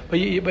 But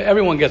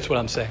everyone gets what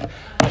I'm saying.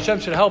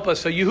 Hashem should help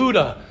us. So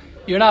Yehuda,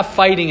 you're not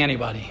fighting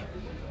anybody.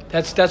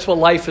 That's what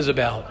life is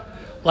about.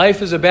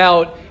 Life is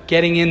about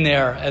getting in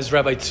there, as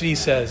Rabbi Tzvi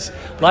says.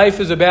 Life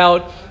is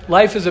about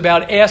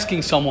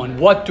asking someone,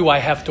 what do I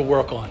have to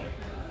work on?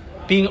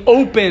 Being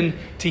open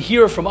to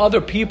hear from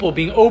other people,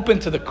 being open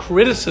to the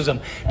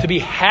criticism, to be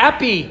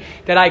happy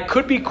that I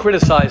could be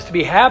criticized, to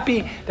be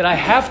happy that I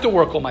have to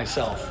work on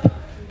myself.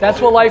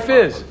 That's what life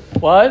is.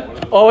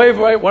 What? Ohev,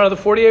 right? One of the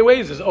 48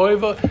 ways is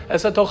Ohev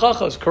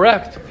esatochachos,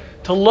 correct.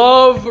 To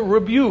love,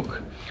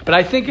 rebuke. But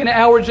I think in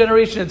our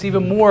generation it's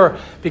even more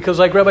because,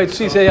 like Rabbi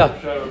Tzvi said,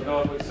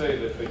 Rav would say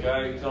that the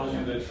guy tells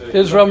you that.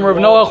 This is from Rav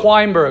Noach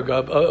Weinberg,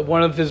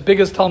 one of his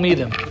biggest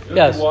talmidim.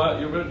 Yes. You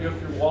left your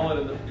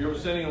wallet. You were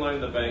standing in line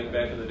in the bank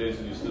back in the days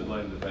when you stood in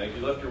line in the bank.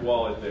 You left your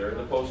wallet there in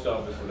the post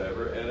office,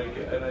 whatever,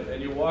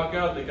 and you walk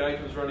out. The guy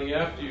comes running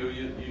after you.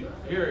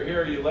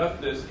 Here, you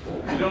left this.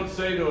 You don't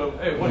say to him,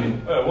 "Hey,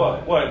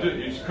 what?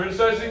 You're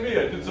criticizing me?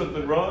 I did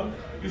something wrong."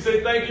 You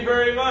say, "Thank you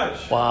very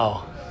much."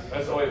 Wow.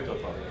 That's all you have to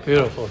talk about.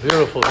 Beautiful.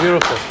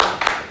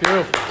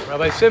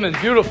 Rabbi Simon,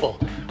 beautiful.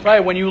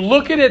 Right, when you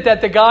look at it that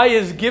the guy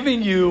is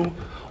giving you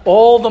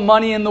all the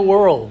money in the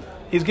world,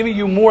 He's giving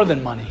you more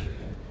than money.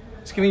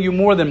 He's giving you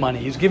more than money.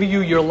 He's giving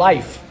you your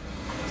life.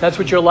 That's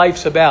what your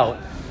life's about.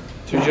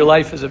 That's what your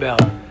life is about.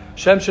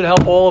 Hashem should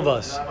help all of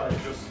us.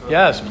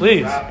 Yes,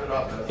 please.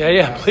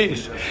 Yeah,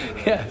 please.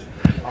 Yes.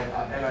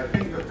 And I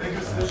think the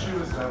biggest issue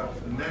is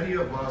that many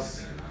of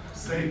us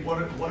say,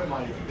 what am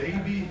I, a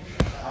baby?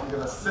 I'm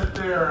going to sit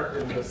there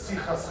in the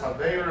Sichas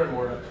Haverim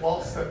or the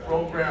 12-step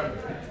program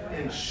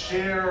and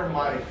share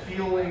my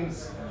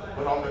feelings.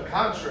 But on the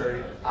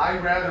contrary,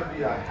 I'd rather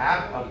be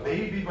a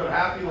baby but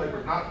happy, like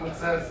Rav Nachman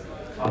says,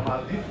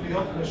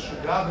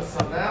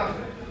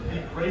 be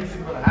crazy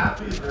but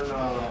happy than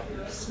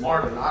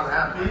smart and not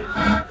happy.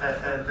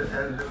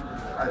 And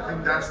I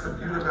think that's the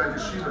beauty of that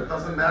yeshiva. It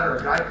doesn't matter.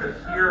 A guy could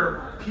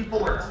hear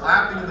people are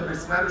clapping in the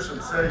Beis Medrash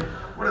and say,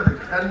 what are they,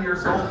 10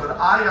 years old? But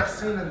I have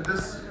seen in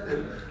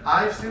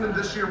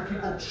this year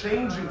people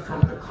changing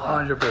from the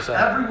clap. 100%.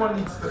 Everyone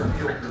needs to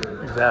feel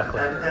good. Exactly.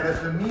 And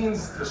if it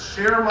means to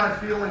share my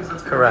feelings,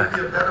 it's going Correct.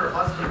 to make me a better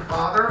husband,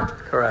 father.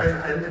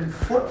 Correct. And in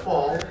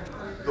football,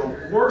 the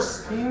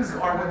worst teams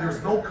are when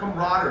there's no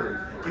camaraderie.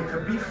 It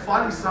could be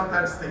funny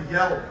sometimes to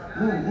yell,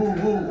 woo, woo,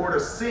 woo, or to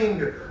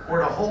sing, or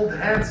to hold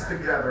hands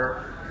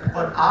together.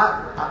 But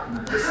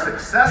the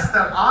success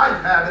that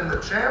I've had in the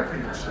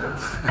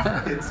championships,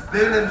 it's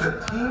been in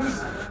the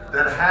teams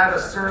that had a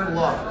certain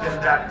love.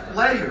 And that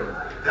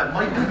player that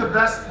might be the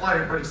best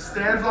player, but he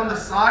stands on the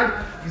side,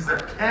 he's a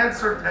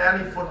cancer to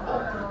any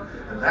football team.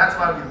 And that's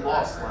why we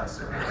lost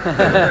last year.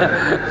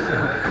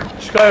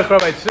 Shkoyach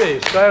Rabbi Tzvi.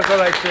 Shkoyach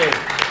Rabbi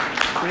Tzvi.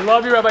 We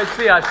love you, Rabbi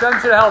Tzvi. Hashem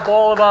should help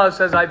all of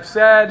us, as I've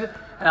said,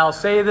 and I'll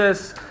say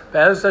this,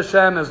 Be'ez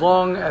Hashem, as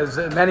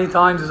many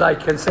times as I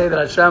can say that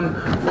Hashem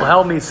will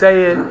help me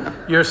say it.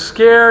 You're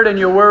scared and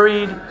you're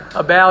worried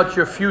about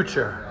your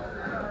future.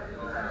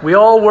 We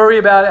all worry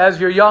about, as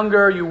you're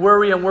younger, you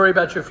worry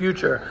about your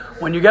future.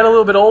 When you get a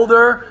little bit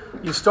older,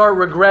 you start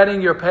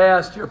regretting your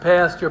past.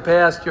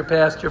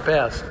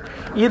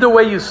 Either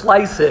way you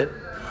slice it,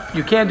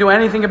 you can't do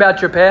anything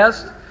about your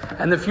past,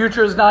 and the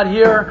future is not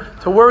here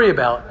to worry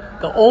about.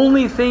 The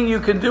only thing you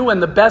can do,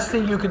 and the best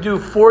thing you can do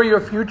for your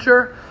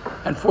future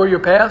and for your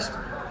past,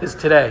 is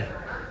today.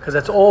 Because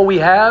that's all we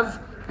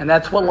have, and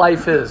that's what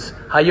life is.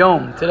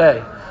 Hayom,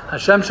 today.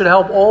 Hashem should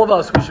help all of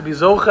us. We should be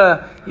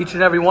zocha, each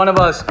and every one of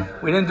us.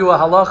 We didn't do a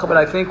halacha, but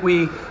I think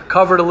we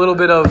covered a little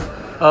bit of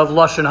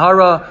Lashon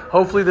Hara.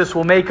 Hopefully this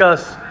will make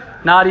us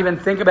not even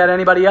think about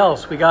anybody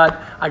else. I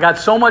got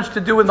so much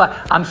to do with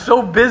I'm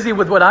so busy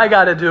with what I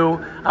got to do,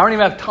 I don't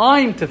even have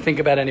time to think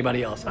about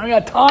anybody else. I don't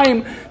have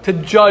time to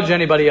judge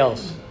anybody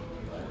else.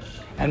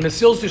 And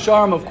Mesil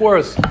Tisharim, of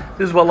course,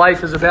 this is what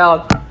life is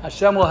about.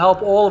 Hashem will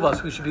help all of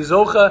us. We should be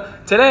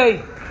zocha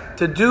today,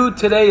 to do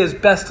today as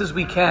best as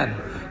we can.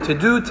 To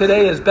do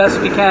today as best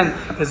we can,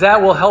 because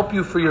that will help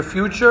you for your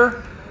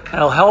future, and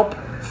it'll help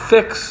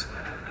fix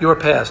your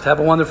past. Have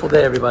a wonderful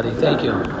day, everybody. Thank you.